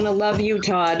 Birkin was going to love you,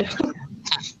 Todd.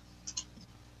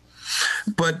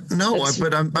 But no,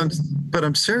 but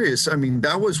I'm serious. I mean,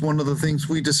 that was one of the things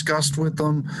we discussed with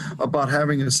them about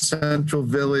having a central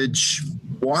village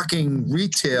walking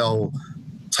retail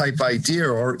type idea,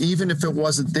 or even if it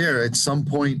wasn't there at some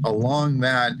point along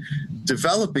that,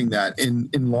 developing that. In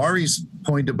Laurie's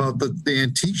point about the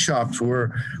antique shops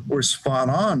were spot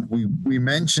on. We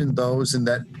mentioned those, and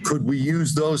that could we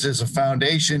use those as a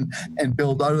foundation and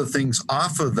build other things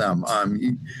off of them.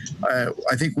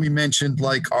 I think we mentioned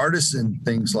like artisan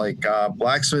things like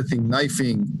blacksmithing,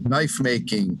 knife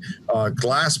making,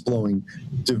 glass blowing,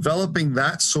 developing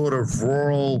that sort of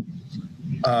rural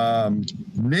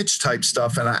niche type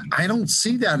stuff, and I don't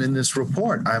see that in this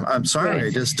report. I'm sorry, right. I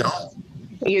just don't.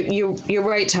 You're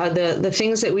right, Todd. The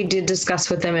things that we did discuss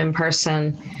with them in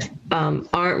person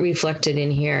aren't reflected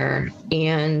in here,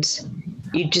 and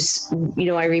you just,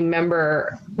 I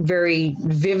remember very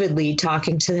vividly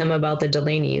talking to them about the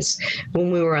Delaney's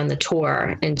when we were on the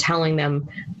tour and telling them,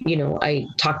 I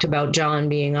talked about John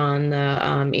being on the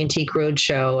Antique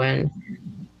Roadshow and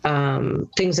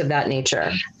things of that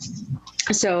nature.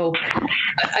 So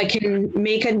I can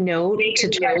make a note to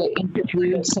try to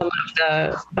include some of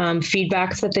the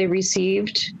feedback that they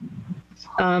received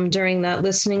during that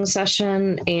listening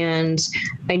session. And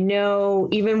I know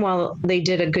even while they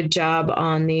did a good job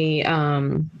on the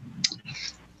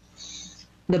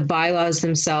bylaws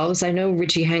themselves, I know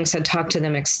Richie Hanks had talked to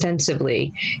them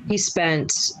extensively.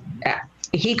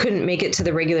 He couldn't make it to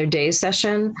the regular day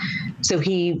session, so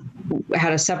he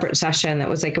had a separate session that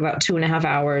was like about 2.5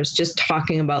 hours, just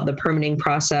talking about the permitting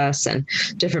process and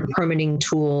different permitting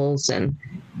tools and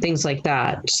things like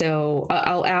that. So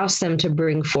I'll ask them to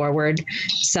bring forward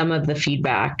some of the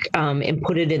feedback and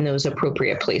put it in those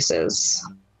appropriate places.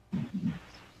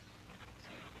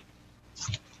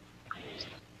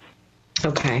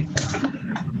 Okay.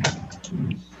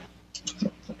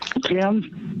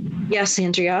 Jim? Yes,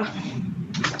 Andrea?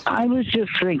 I was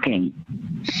just thinking,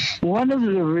 one of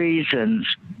the reasons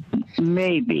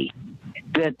maybe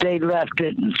that they left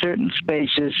it in certain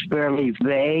spaces fairly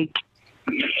vague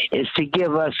is to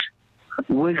give us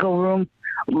wiggle room.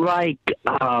 Like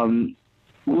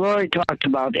Lori talked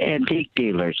about antique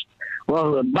dealers.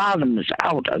 Well, the bottom is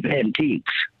out of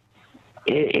antiques.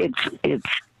 It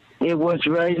was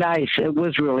very nice. It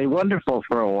was really wonderful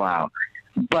for a while.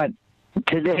 But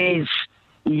today's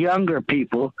younger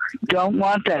people don't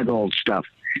want that old stuff.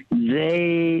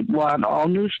 They want all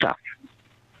new stuff.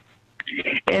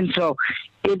 And so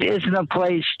it isn't a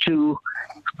place to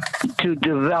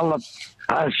develop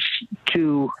us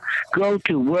to go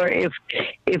to, where if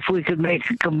we could make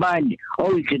a combined,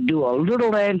 you could do a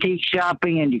little antique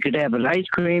shopping and you could have an ice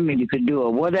cream and you could do a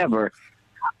whatever,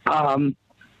 to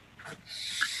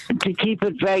keep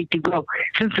it vague, to go,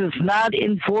 since it's not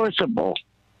enforceable,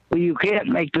 you can't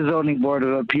make the zoning board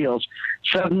of appeals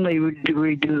suddenly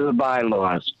redo the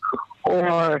bylaws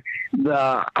or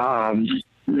the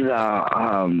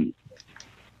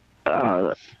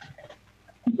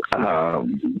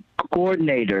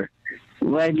coordinator,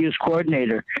 land use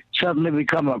coordinator, suddenly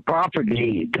become a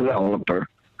property developer.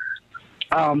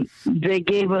 They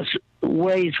gave us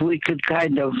ways we could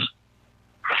kind of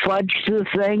fudge the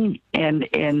thing and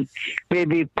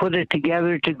maybe put it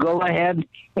together to go ahead.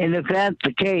 And if that's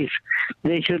the case,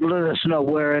 they should let us know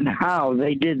where and how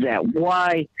they did that,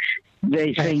 why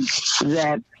they think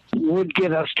that would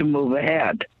get us to move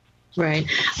ahead. Right.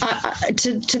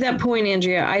 To that point,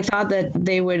 Andrea, I thought that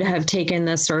they would have taken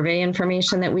the survey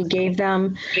information that we gave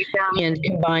them and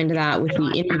combined that with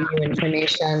the interview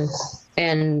information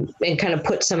and kind of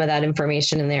put some of that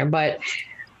information in there. But,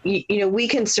 we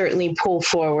can certainly pull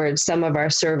forward some of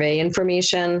our survey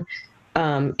information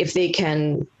if they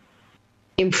can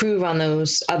improve on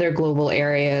those other global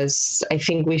areas. I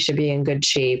think we should be in good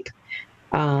shape.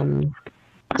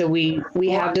 So we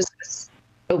have discussed.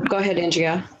 Oh, go ahead,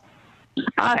 Andrea.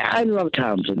 I love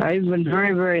Townsend. I've been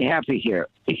very, very happy here.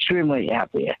 Extremely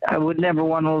happy. I've never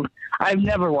wanted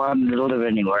to live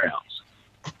anywhere else.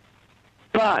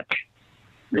 But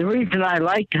the reason I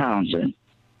like Townsend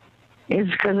is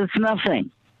because it's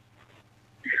nothing.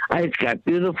 It's got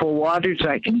beautiful waters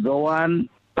I can go on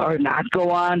or not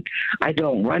go on. I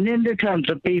don't run into tons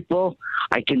of people.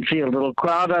 I can see a little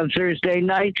crowd on Thursday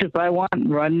nights if I want,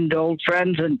 run into old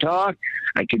friends and talk.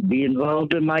 I can be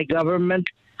involved in my government.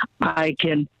 I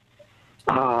can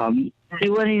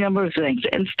do any number of things.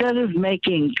 Instead of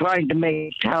trying to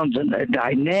make Townsend a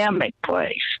dynamic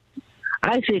place,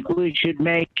 I think we should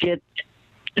make it,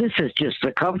 this is just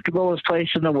the comfortablest place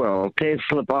in the world. Okay,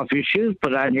 slip off your shoes,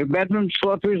 put on your bedroom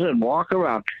slippers, and walk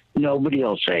around. Nobody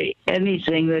will say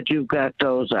anything that you've got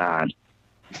those on.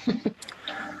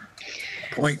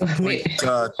 Point,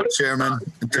 Chairman,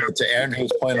 to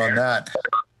Andrew's point on that,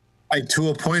 I, to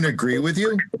a point, agree with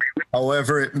you.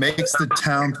 However, it makes the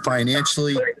town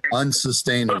financially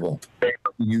unsustainable.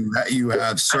 You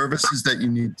have services that you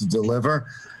need to deliver.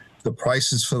 The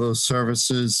prices for those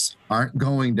services aren't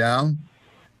going down.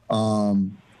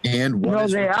 And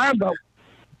what they are, but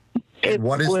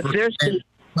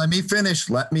let me finish.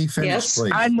 Yes,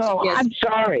 please. I know. Yes. I'm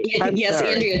sorry. Yes,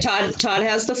 sorry. Andrea. Todd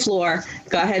has the floor.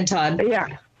 Go ahead, Todd.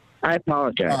 Yeah, I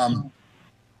apologize.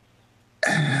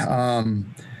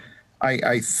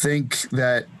 I think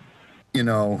that,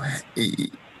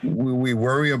 we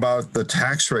worry about the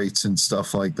tax rates and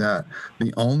stuff like that.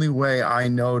 The only way I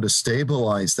know to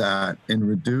stabilize that and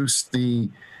reduce the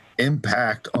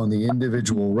impact on the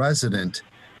individual resident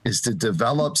is to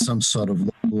develop some sort of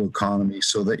local economy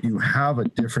so that you have a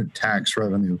different tax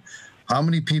revenue. How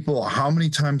many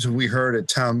times have we heard at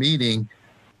town meeting,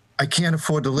 I can't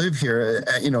afford to live here?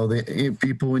 The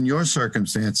people in your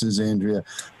circumstances, Andrea,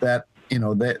 that they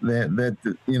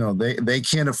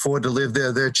can't afford to live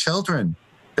there. Their children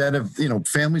that have,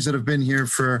 families that have been here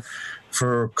for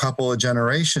a couple of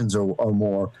generations or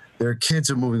more, their kids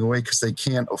are moving away because they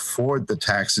can't afford the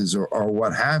taxes or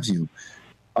what have you.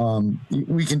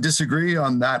 We can disagree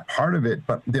on that part of it,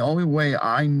 but the only way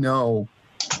I know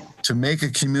to make a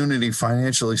community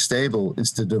financially stable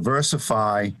is to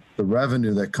diversify the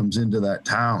revenue that comes into that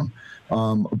town.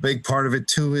 A big part of it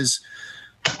too is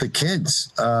the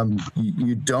kids.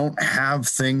 You don't have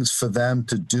things for them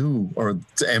to do or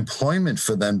employment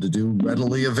for them to do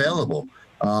readily available.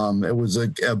 It was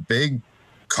a big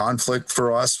conflict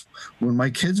for us when my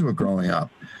kids were growing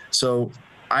up. So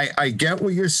I get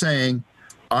what you're saying.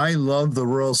 I love the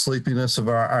rural sleepiness of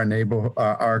our neighbor,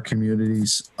 our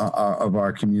communities, of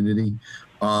our community.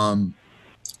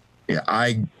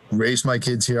 I raised my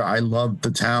kids here. I love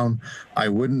the town. I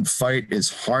wouldn't fight as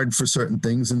hard for certain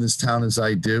things in this town as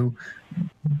I do.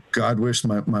 God wish,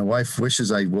 my wife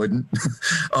wishes I wouldn't.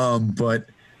 But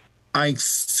I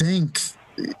think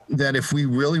that if we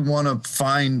really want to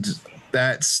find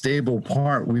that stable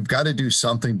part, we've got to do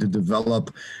something to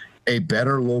develop a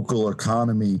better local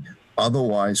economy.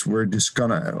 Otherwise, we're just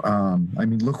gonna.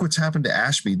 Look what's happened to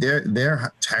Ashby.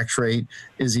 Their tax rate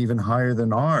is even higher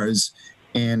than ours,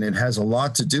 and it has a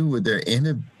lot to do with their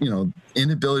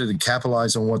inability to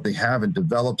capitalize on what they have and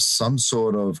develop some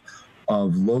sort of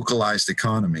localized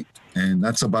economy. And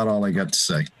that's about all I got to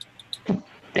say.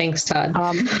 Thanks, Todd.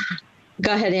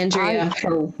 Go ahead, Andrea,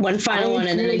 for one final one,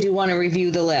 and then I do want to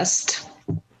review the list.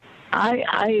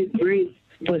 I agree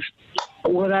with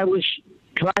what I was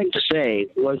trying to say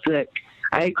was that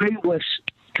I agree with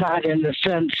Todd in the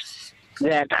sense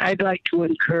that I'd like to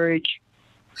encourage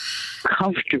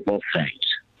comfortable things,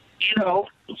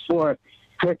 for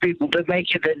people to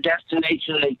make it a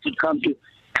destination they could come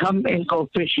and go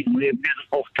fishing. We have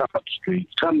beautiful trout streams.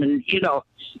 Come and,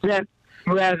 that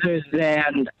rather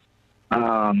than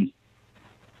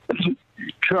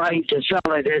trying to sell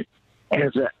it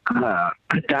as a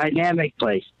dynamic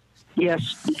place.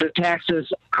 Yes, the taxes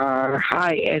are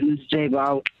high and they've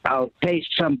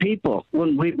outpaced some people.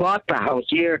 When we bought the house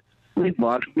here, we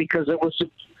bought it because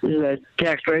the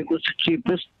tax rate was the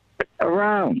cheapest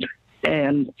around,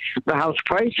 and the house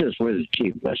prices were the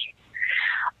cheapest.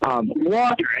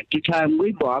 Water at the time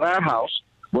we bought our house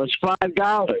was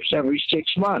 $5 every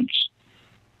 6 months.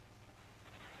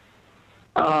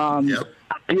 Yep.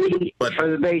 For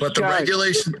the base but the charge.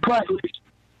 regulation.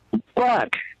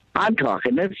 But I'm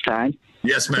talking this time.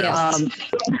 Yes, ma'am.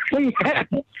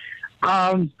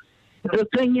 The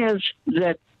thing is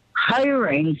that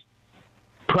hiring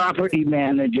property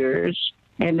managers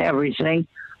and everything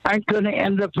aren't going to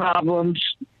end the problems.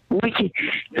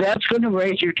 That's going to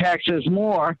raise your taxes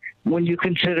more when you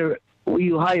consider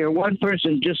you hire one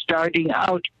person just starting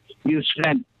out. You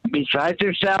spend, besides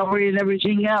their salary and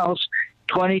everything else,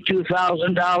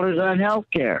 $22,000 on health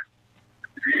care.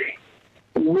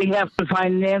 We have to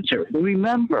find an answer.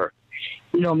 Remember,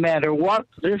 no matter what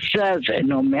this says and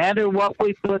no matter what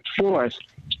we put forth,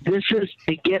 this is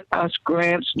to get us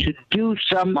grants to do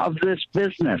some of this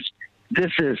business.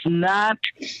 This is not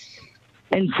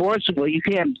enforceable. You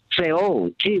can't say,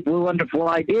 oh, gee, wonderful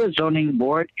idea, zoning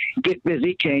board. Get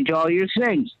busy, change all your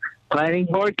things. Planning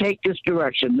board, take this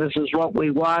direction. This is what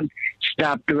we want.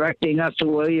 Stop directing us the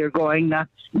way you're going now.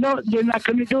 No, they're not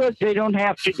going to do it. They don't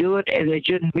have to do it, and they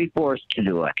shouldn't be forced to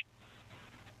do it.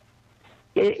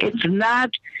 It's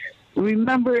not.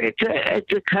 Remember, it's a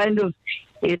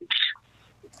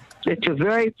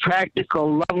very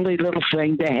practical, lovely little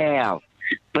thing to have,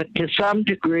 but to some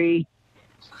degree,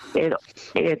 it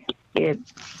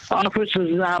offers us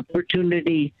an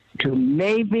opportunity to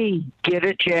maybe get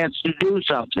a chance to do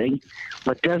something,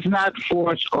 but does not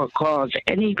force or cause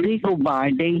any legal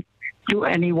binding to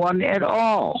anyone at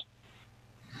all.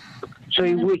 So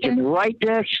we can write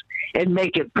this and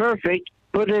make it perfect,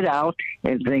 put it out,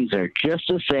 and things are just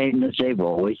the same as they've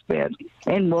always been,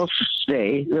 and will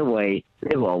stay the way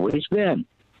they've always been.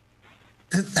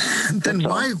 Then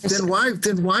why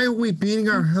are we beating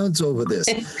our heads over this?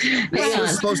 This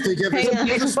is supposed to give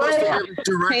us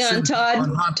direction. Hang on,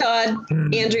 Todd,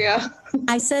 Andrea.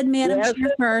 I said Madam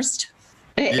Chair first.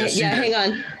 Yes,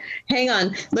 Hang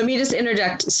on. Let me just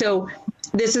interject. So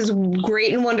this is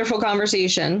great and wonderful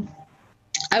conversation.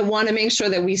 I want to make sure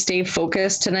that we stay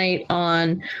focused tonight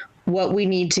on what we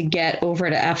need to get over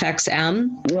to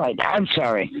FXM. Right. I'm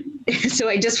sorry. So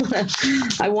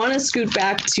I want to scoot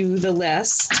back to the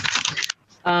list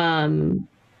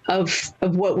of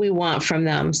what we want from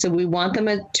them. So we want them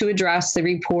to address the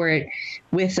report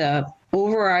with a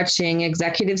overarching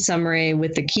executive summary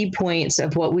with the key points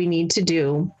of what we need to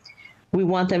do. We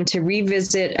want them to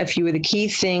revisit a few of the key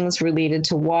things related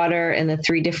to water and the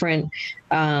 3 different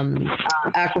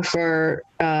aquifer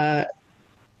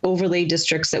overlay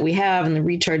districts that we have in the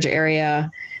recharge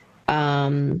area.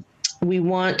 We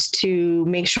want to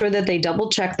make sure that they double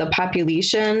check the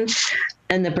population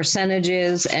and the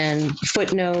percentages and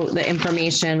footnote the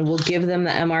information. We'll give them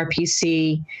the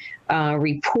MRPC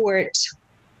report.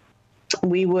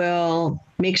 We will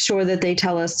make sure that they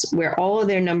tell us where all of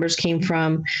their numbers came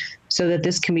from so that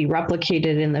this can be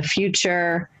replicated in the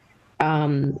future.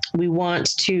 We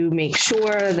want to make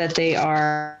sure that they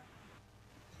are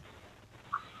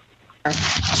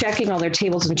checking all their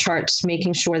tables and charts,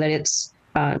 making sure that it's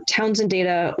Townsend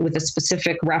data with a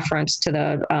specific reference to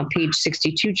the page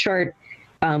 62 chart.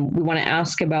 We want to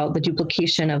ask about the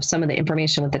duplication of some of the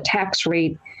information with the tax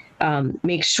rate.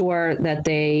 Make sure that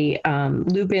they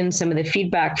loop in some of the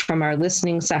feedback from our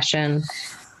listening session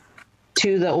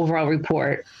to the overall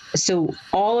report. So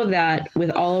all of that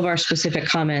with all of our specific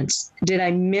comments. Did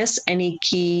I miss any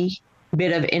key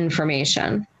bit of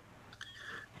information?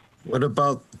 What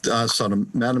about,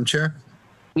 Madam Chair?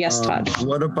 Yes, Todd.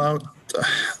 What about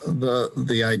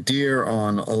the idea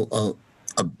on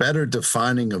a better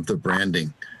defining of the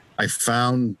branding? I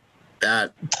found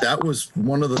that was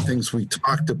one of the things we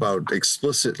talked about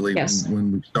explicitly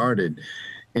when we started.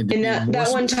 And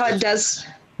that one, Todd, does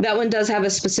have a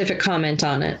specific comment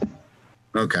on it.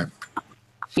 Okay.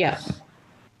 Yeah.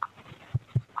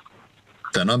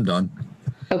 Then I'm done.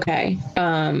 Okay.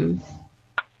 And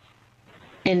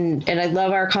I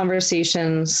love our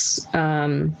conversations.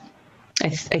 I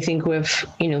think we've,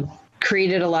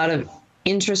 created a lot of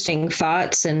interesting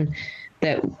thoughts, and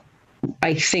that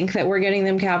I think that we're getting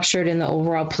them captured in the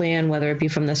overall plan, whether it be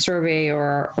from the survey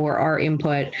or our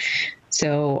input.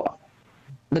 So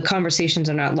the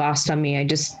conversations are not lost on me. I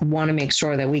just want to make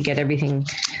sure that we get everything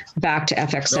back to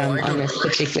FXM on this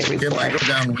particular report. I go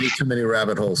down way too many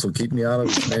rabbit holes, so keep me out of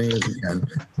as many as you can.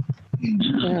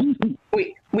 Yeah.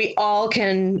 We all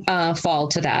can fall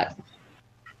to that.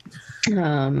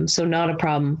 So not a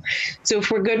problem. So if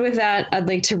we're good with that, I'd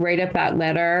like to write up that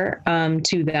letter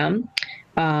to them.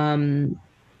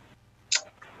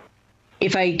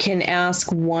 If I can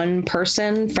ask one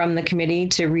person from the committee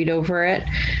to read over it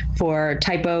for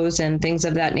typos and things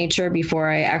of that nature before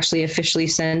I actually officially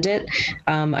send it,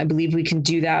 I believe we can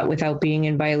do that without being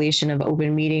in violation of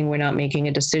open meeting. We're not making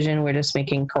a decision. We're just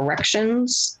making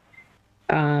corrections.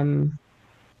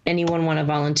 Anyone want to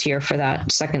volunteer for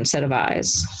that second set of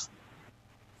eyes?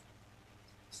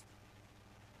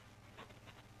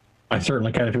 I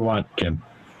certainly can if you want, Kim.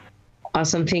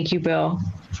 Awesome. Thank you, Bill.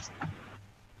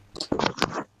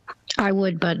 I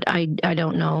would, but I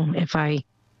don't know if I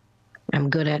am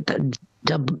good at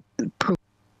the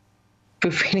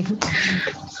proofreading.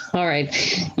 All right.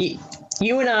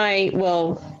 You and I,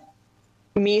 well,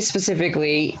 me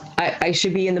specifically, I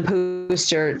should be in the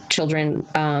poster children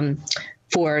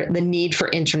for the need for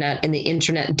internet in the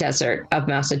internet desert of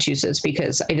Massachusetts,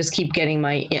 because I just keep getting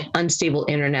my unstable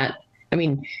internet. I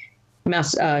mean,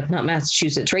 not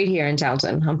Massachusetts, right here in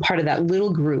Townsend. I'm part of that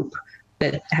little group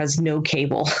that has no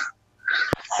cable.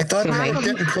 I thought we were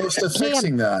getting close to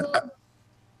fixing that.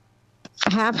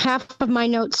 Half of my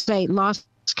notes say lost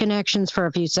connections for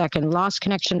a few seconds, lost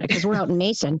connection, because we're out in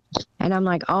Mason, and I'm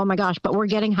like, oh my gosh, but we're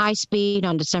getting high speed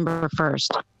on December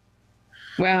 1st.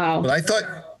 Wow. But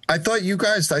I thought you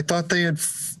guys, I thought they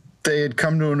had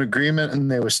come to an agreement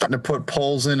and they were starting to put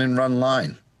poles in and run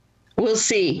line. We'll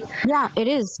see. Yeah, it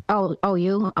is. Oh,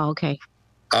 you? Oh, okay.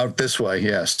 Out this way,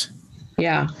 yes.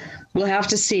 Yeah, we'll have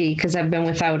to see, because I've been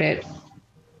without it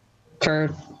for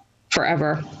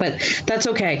forever, but that's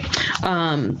okay.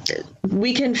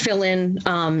 We can fill in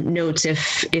notes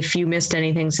if you missed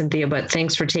anything, Cynthia, but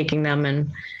thanks for taking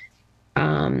them.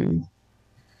 And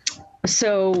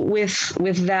so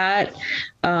with that,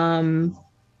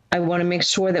 I want to make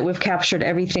sure that we've captured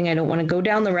everything. I don't want to go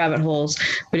down the rabbit holes,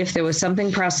 but if there was something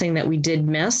pressing that we did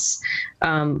miss,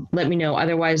 let me know.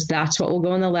 Otherwise, that's what will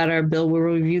go in the letter. Bill will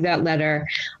review that letter.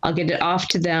 I'll get it off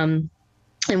to them.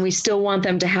 And we still want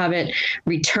them to have it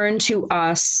returned to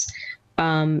us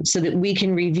so that we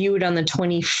can review it on the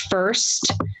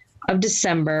 21st of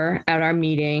December at our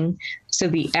meeting. So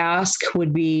the ask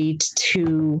would be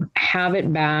to have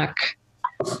it back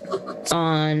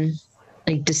on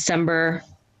like December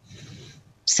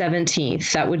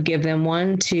 17th. That would give them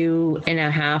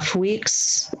 2.5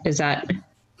 weeks. Is that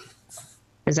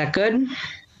good?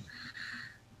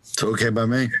 It's okay by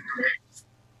me.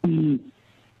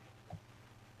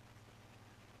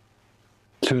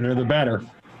 Sooner the better.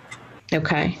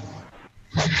 Okay.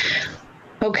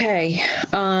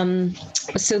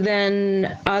 So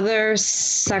then other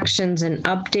sections and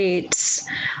updates.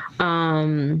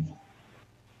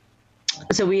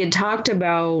 So we had talked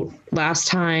about last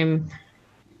time,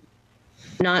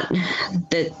 not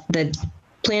that the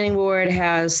planning board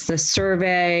has the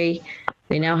survey.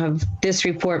 They now have this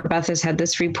report. Beth has had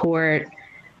this report.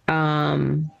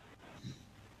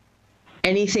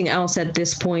 Anything else at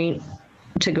this point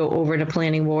to go over to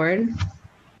planning board?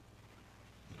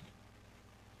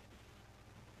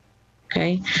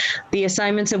 Okay. The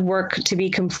assignments of work to be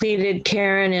completed.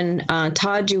 Karen and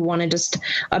Todd, do you want to just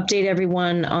update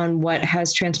everyone on what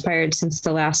has transpired since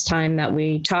the last time that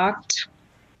we talked?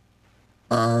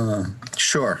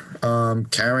 Sure.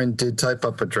 Karen did type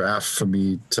up a draft for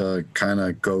me to kind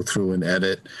of go through and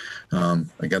edit.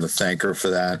 I got to thank her for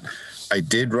that. I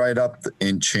did write up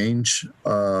and change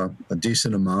a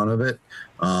decent amount of it.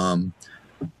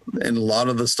 And a lot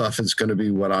of the stuff is going to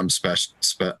be what I'm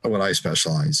what I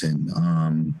specialize in.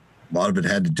 A lot of it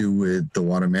had to do with the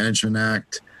Water Management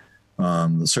Act,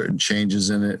 the certain changes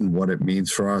in it and what it means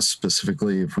for us,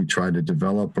 specifically if we try to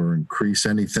develop or increase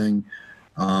anything.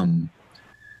 But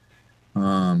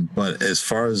as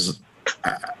far as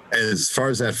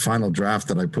that final draft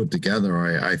that I put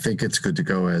together, I think it's good to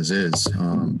go as is.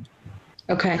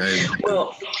 Okay.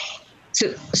 Well,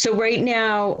 so right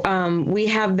now we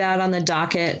have that on the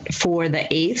docket for the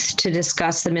 8th to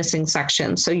discuss the missing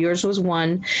section. So yours was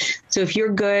one. So if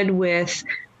you're good with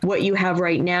what you have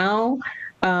right now,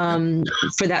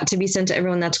 for that to be sent to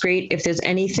everyone, that's great. If there's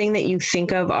anything that you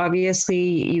think of, obviously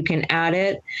you can add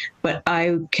it, but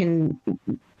I can,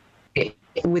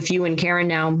 with you and Karen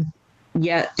now,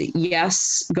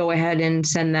 yes, go ahead and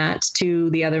send that to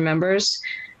the other members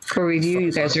for review.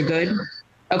 You guys are good?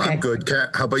 Okay. I'm good.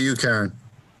 How about you, Karen?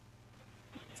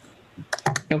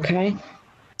 Okay.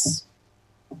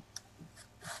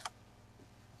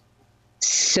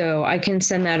 So I can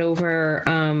send that over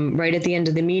right at the end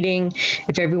of the meeting.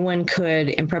 If everyone could,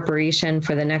 in preparation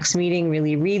for the next meeting,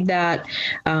 really read that.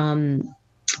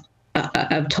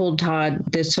 I've told Todd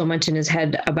there's so much in his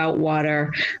head about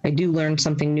water. I do learn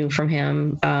something new from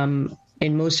him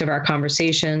in most of our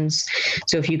conversations.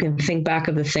 So if you can think back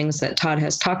of the things that Todd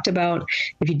has talked about,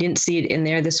 if you didn't see it in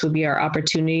there, this would be our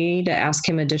opportunity to ask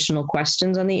him additional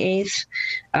questions on the 8th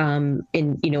and,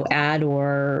 add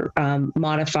or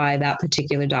modify that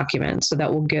particular document. So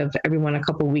that will give everyone a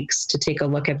couple weeks to take a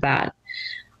look at that.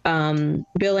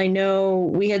 Bill, I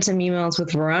know we had some emails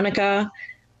with Veronica.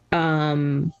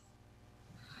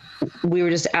 We were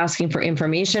just asking for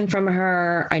information from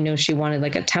her. I know she wanted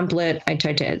like a template. I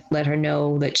tried to let her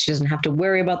know that she doesn't have to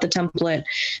worry about the template,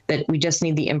 that we just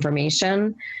need the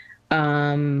information.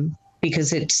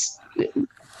 Because it's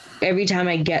every time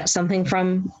I get something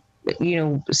from,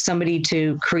 somebody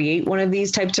to create one of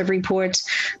these types of reports,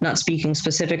 not speaking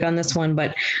specific on this one,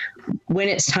 but when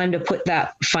it's time to put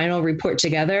that final report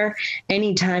together,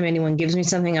 anytime anyone gives me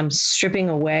something, I'm stripping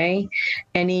away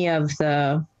any of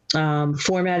the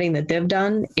formatting that they've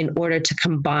done in order to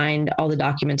combine all the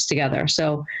documents together.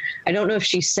 So I don't know if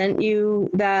she sent you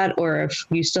that or if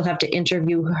you still have to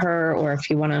interview her or if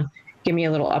you want to give me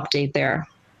a little update there.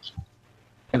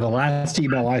 And the last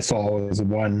email I saw was the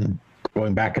one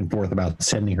going back and forth about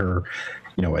sending her,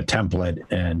 a template,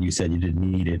 and you said you didn't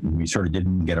need it, and we sort of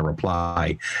didn't get a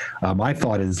reply. My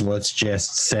thought is let's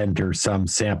just send her some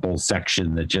sample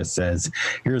section that just says,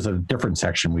 here's a different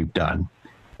section we've done.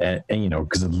 And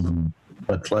because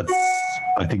let's,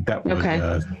 I think that would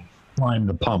prime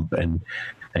the pump and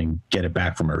get it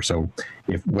back from her. So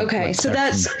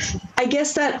I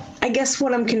guess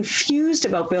what I'm confused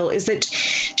about, Bill, is that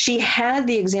she had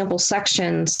the example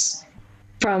sections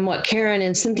from what Karen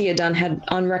and Cynthia Dunn had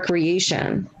on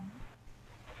recreation.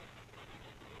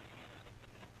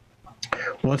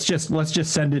 Well, let's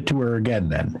just send it to her again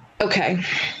then. Okay.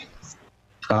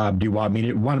 Do you want me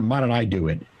to? Why don't I do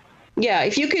it? Yeah,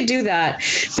 if you could do that.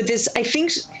 But I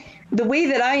think the way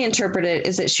that I interpret it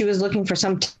is that she was looking for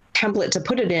some template to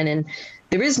put it in, and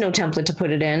there is no template to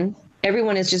put it in.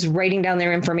 Everyone is just writing down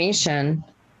their information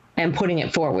and putting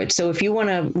it forward. So if you want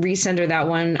to resend her that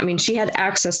one, I mean, she had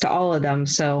access to all of them,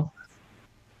 so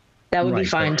that would be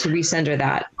fine to resend her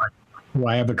that. Do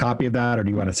I have a copy of that, or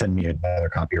do you want to send me another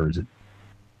copy, or is it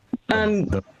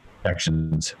the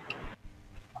sections?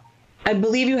 I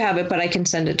believe you have it, but I can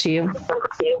send it to you.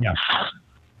 Yeah,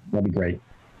 that'd be great.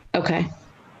 Okay.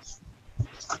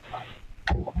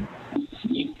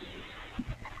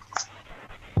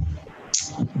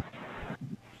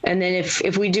 And then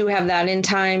if we do have that in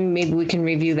time, maybe we can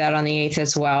review that on the 8th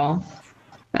as well.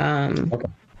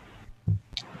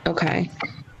 Okay.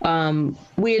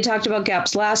 We had talked about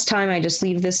gaps last time. I just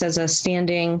leave this as a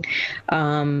standing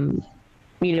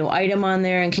item on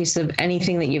there in case of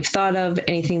anything that you've thought of,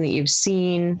 anything that you've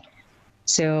seen.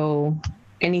 So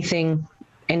any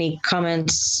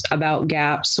comments about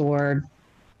gaps or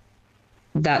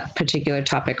that particular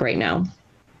topic right now?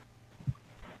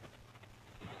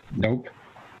 Nope.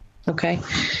 Okay.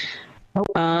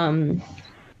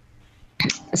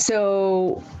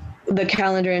 So the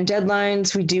calendar and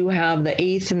deadlines, we do have the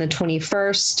 8th and the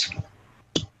 21st.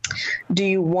 Do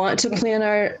you want to plan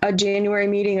a January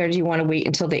meeting, or do you want to wait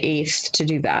until the 8th to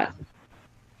do that?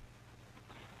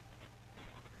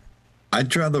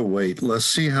 I'd rather wait. Let's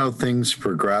see how things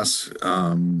progress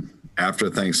after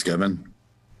Thanksgiving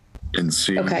and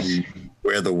see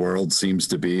where the world seems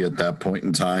to be at that point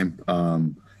in time.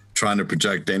 Trying to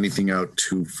project anything out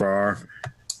too far,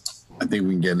 I think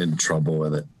we can get into trouble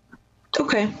with it.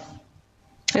 Okay.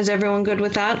 Is everyone good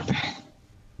with that?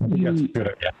 That's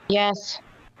good. Yeah. Yes.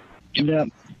 Yeah.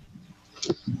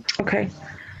 Okay.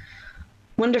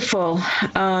 Wonderful.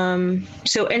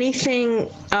 So anything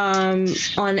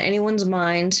on anyone's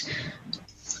mind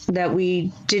that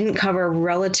we didn't cover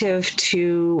relative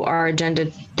to our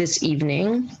agenda this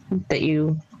evening that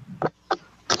you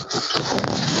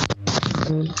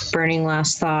burning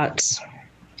last thoughts?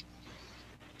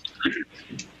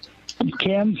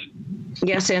 Kim?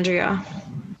 Yes, Andrea.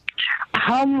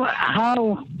 How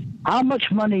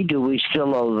much money do we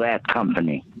still owe that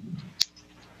company?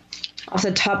 Off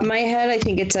the top of my head, I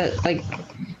think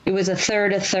it it was a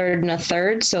third, and a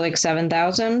third. So like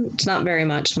 7,000. It's not very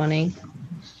much money.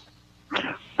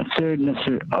 A third and a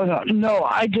third. Oh no!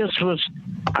 I just was.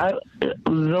 I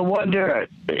wonder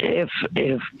if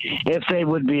they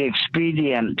would be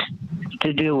expedient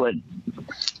to do it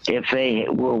if they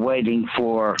were waiting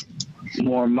for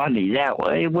more money. That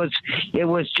way, it was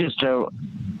just a.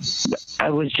 I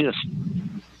was just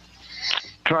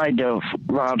trying to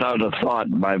round out a thought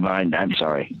in my mind. I'm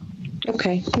sorry.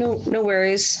 Okay, no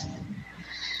worries.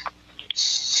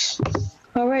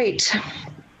 All right.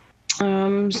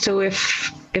 So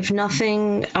if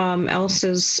nothing else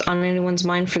is on anyone's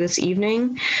mind for this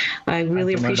evening, I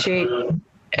really appreciate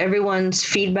everyone's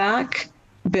feedback.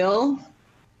 Bill?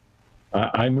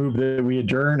 I move that we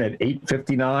adjourn at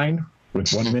 8:59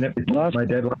 with 1 minute before my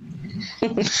deadline.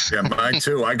 Yeah, mine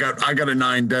too. I got a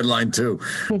 9 deadline too.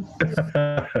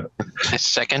 A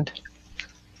second.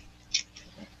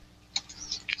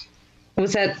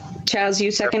 Was that Chaz,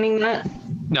 you seconding that?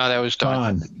 No, that was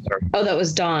Don. Oh, that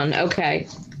was Don. Okay.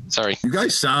 Sorry. You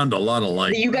guys sound a lot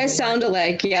alike. You guys sound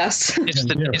alike, yes.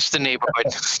 It's the neighborhood.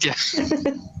 Yeah.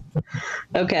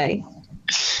 Okay.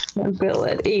 Bill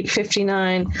at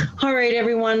 8:59. All right,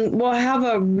 everyone. Well, have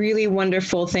a really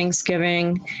wonderful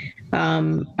Thanksgiving.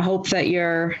 I hope that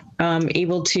you're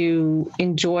able to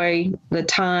enjoy the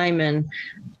time, and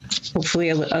hopefully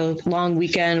a long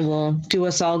weekend will do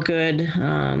us all good,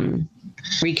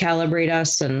 recalibrate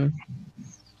us, and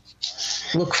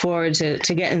look forward to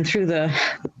getting through the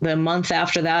month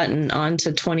after that and on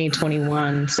to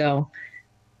 2021. So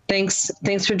thanks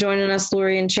for joining us,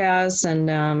 Lori and Chaz, and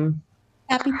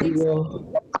Happy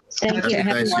Thanksgiving. thank you.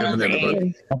 Happy Thanksgiving,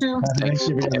 everybody. Thanks,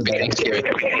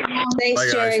 Thanks, Bye,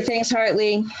 Jerry. guys. Thanks,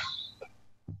 Hartley.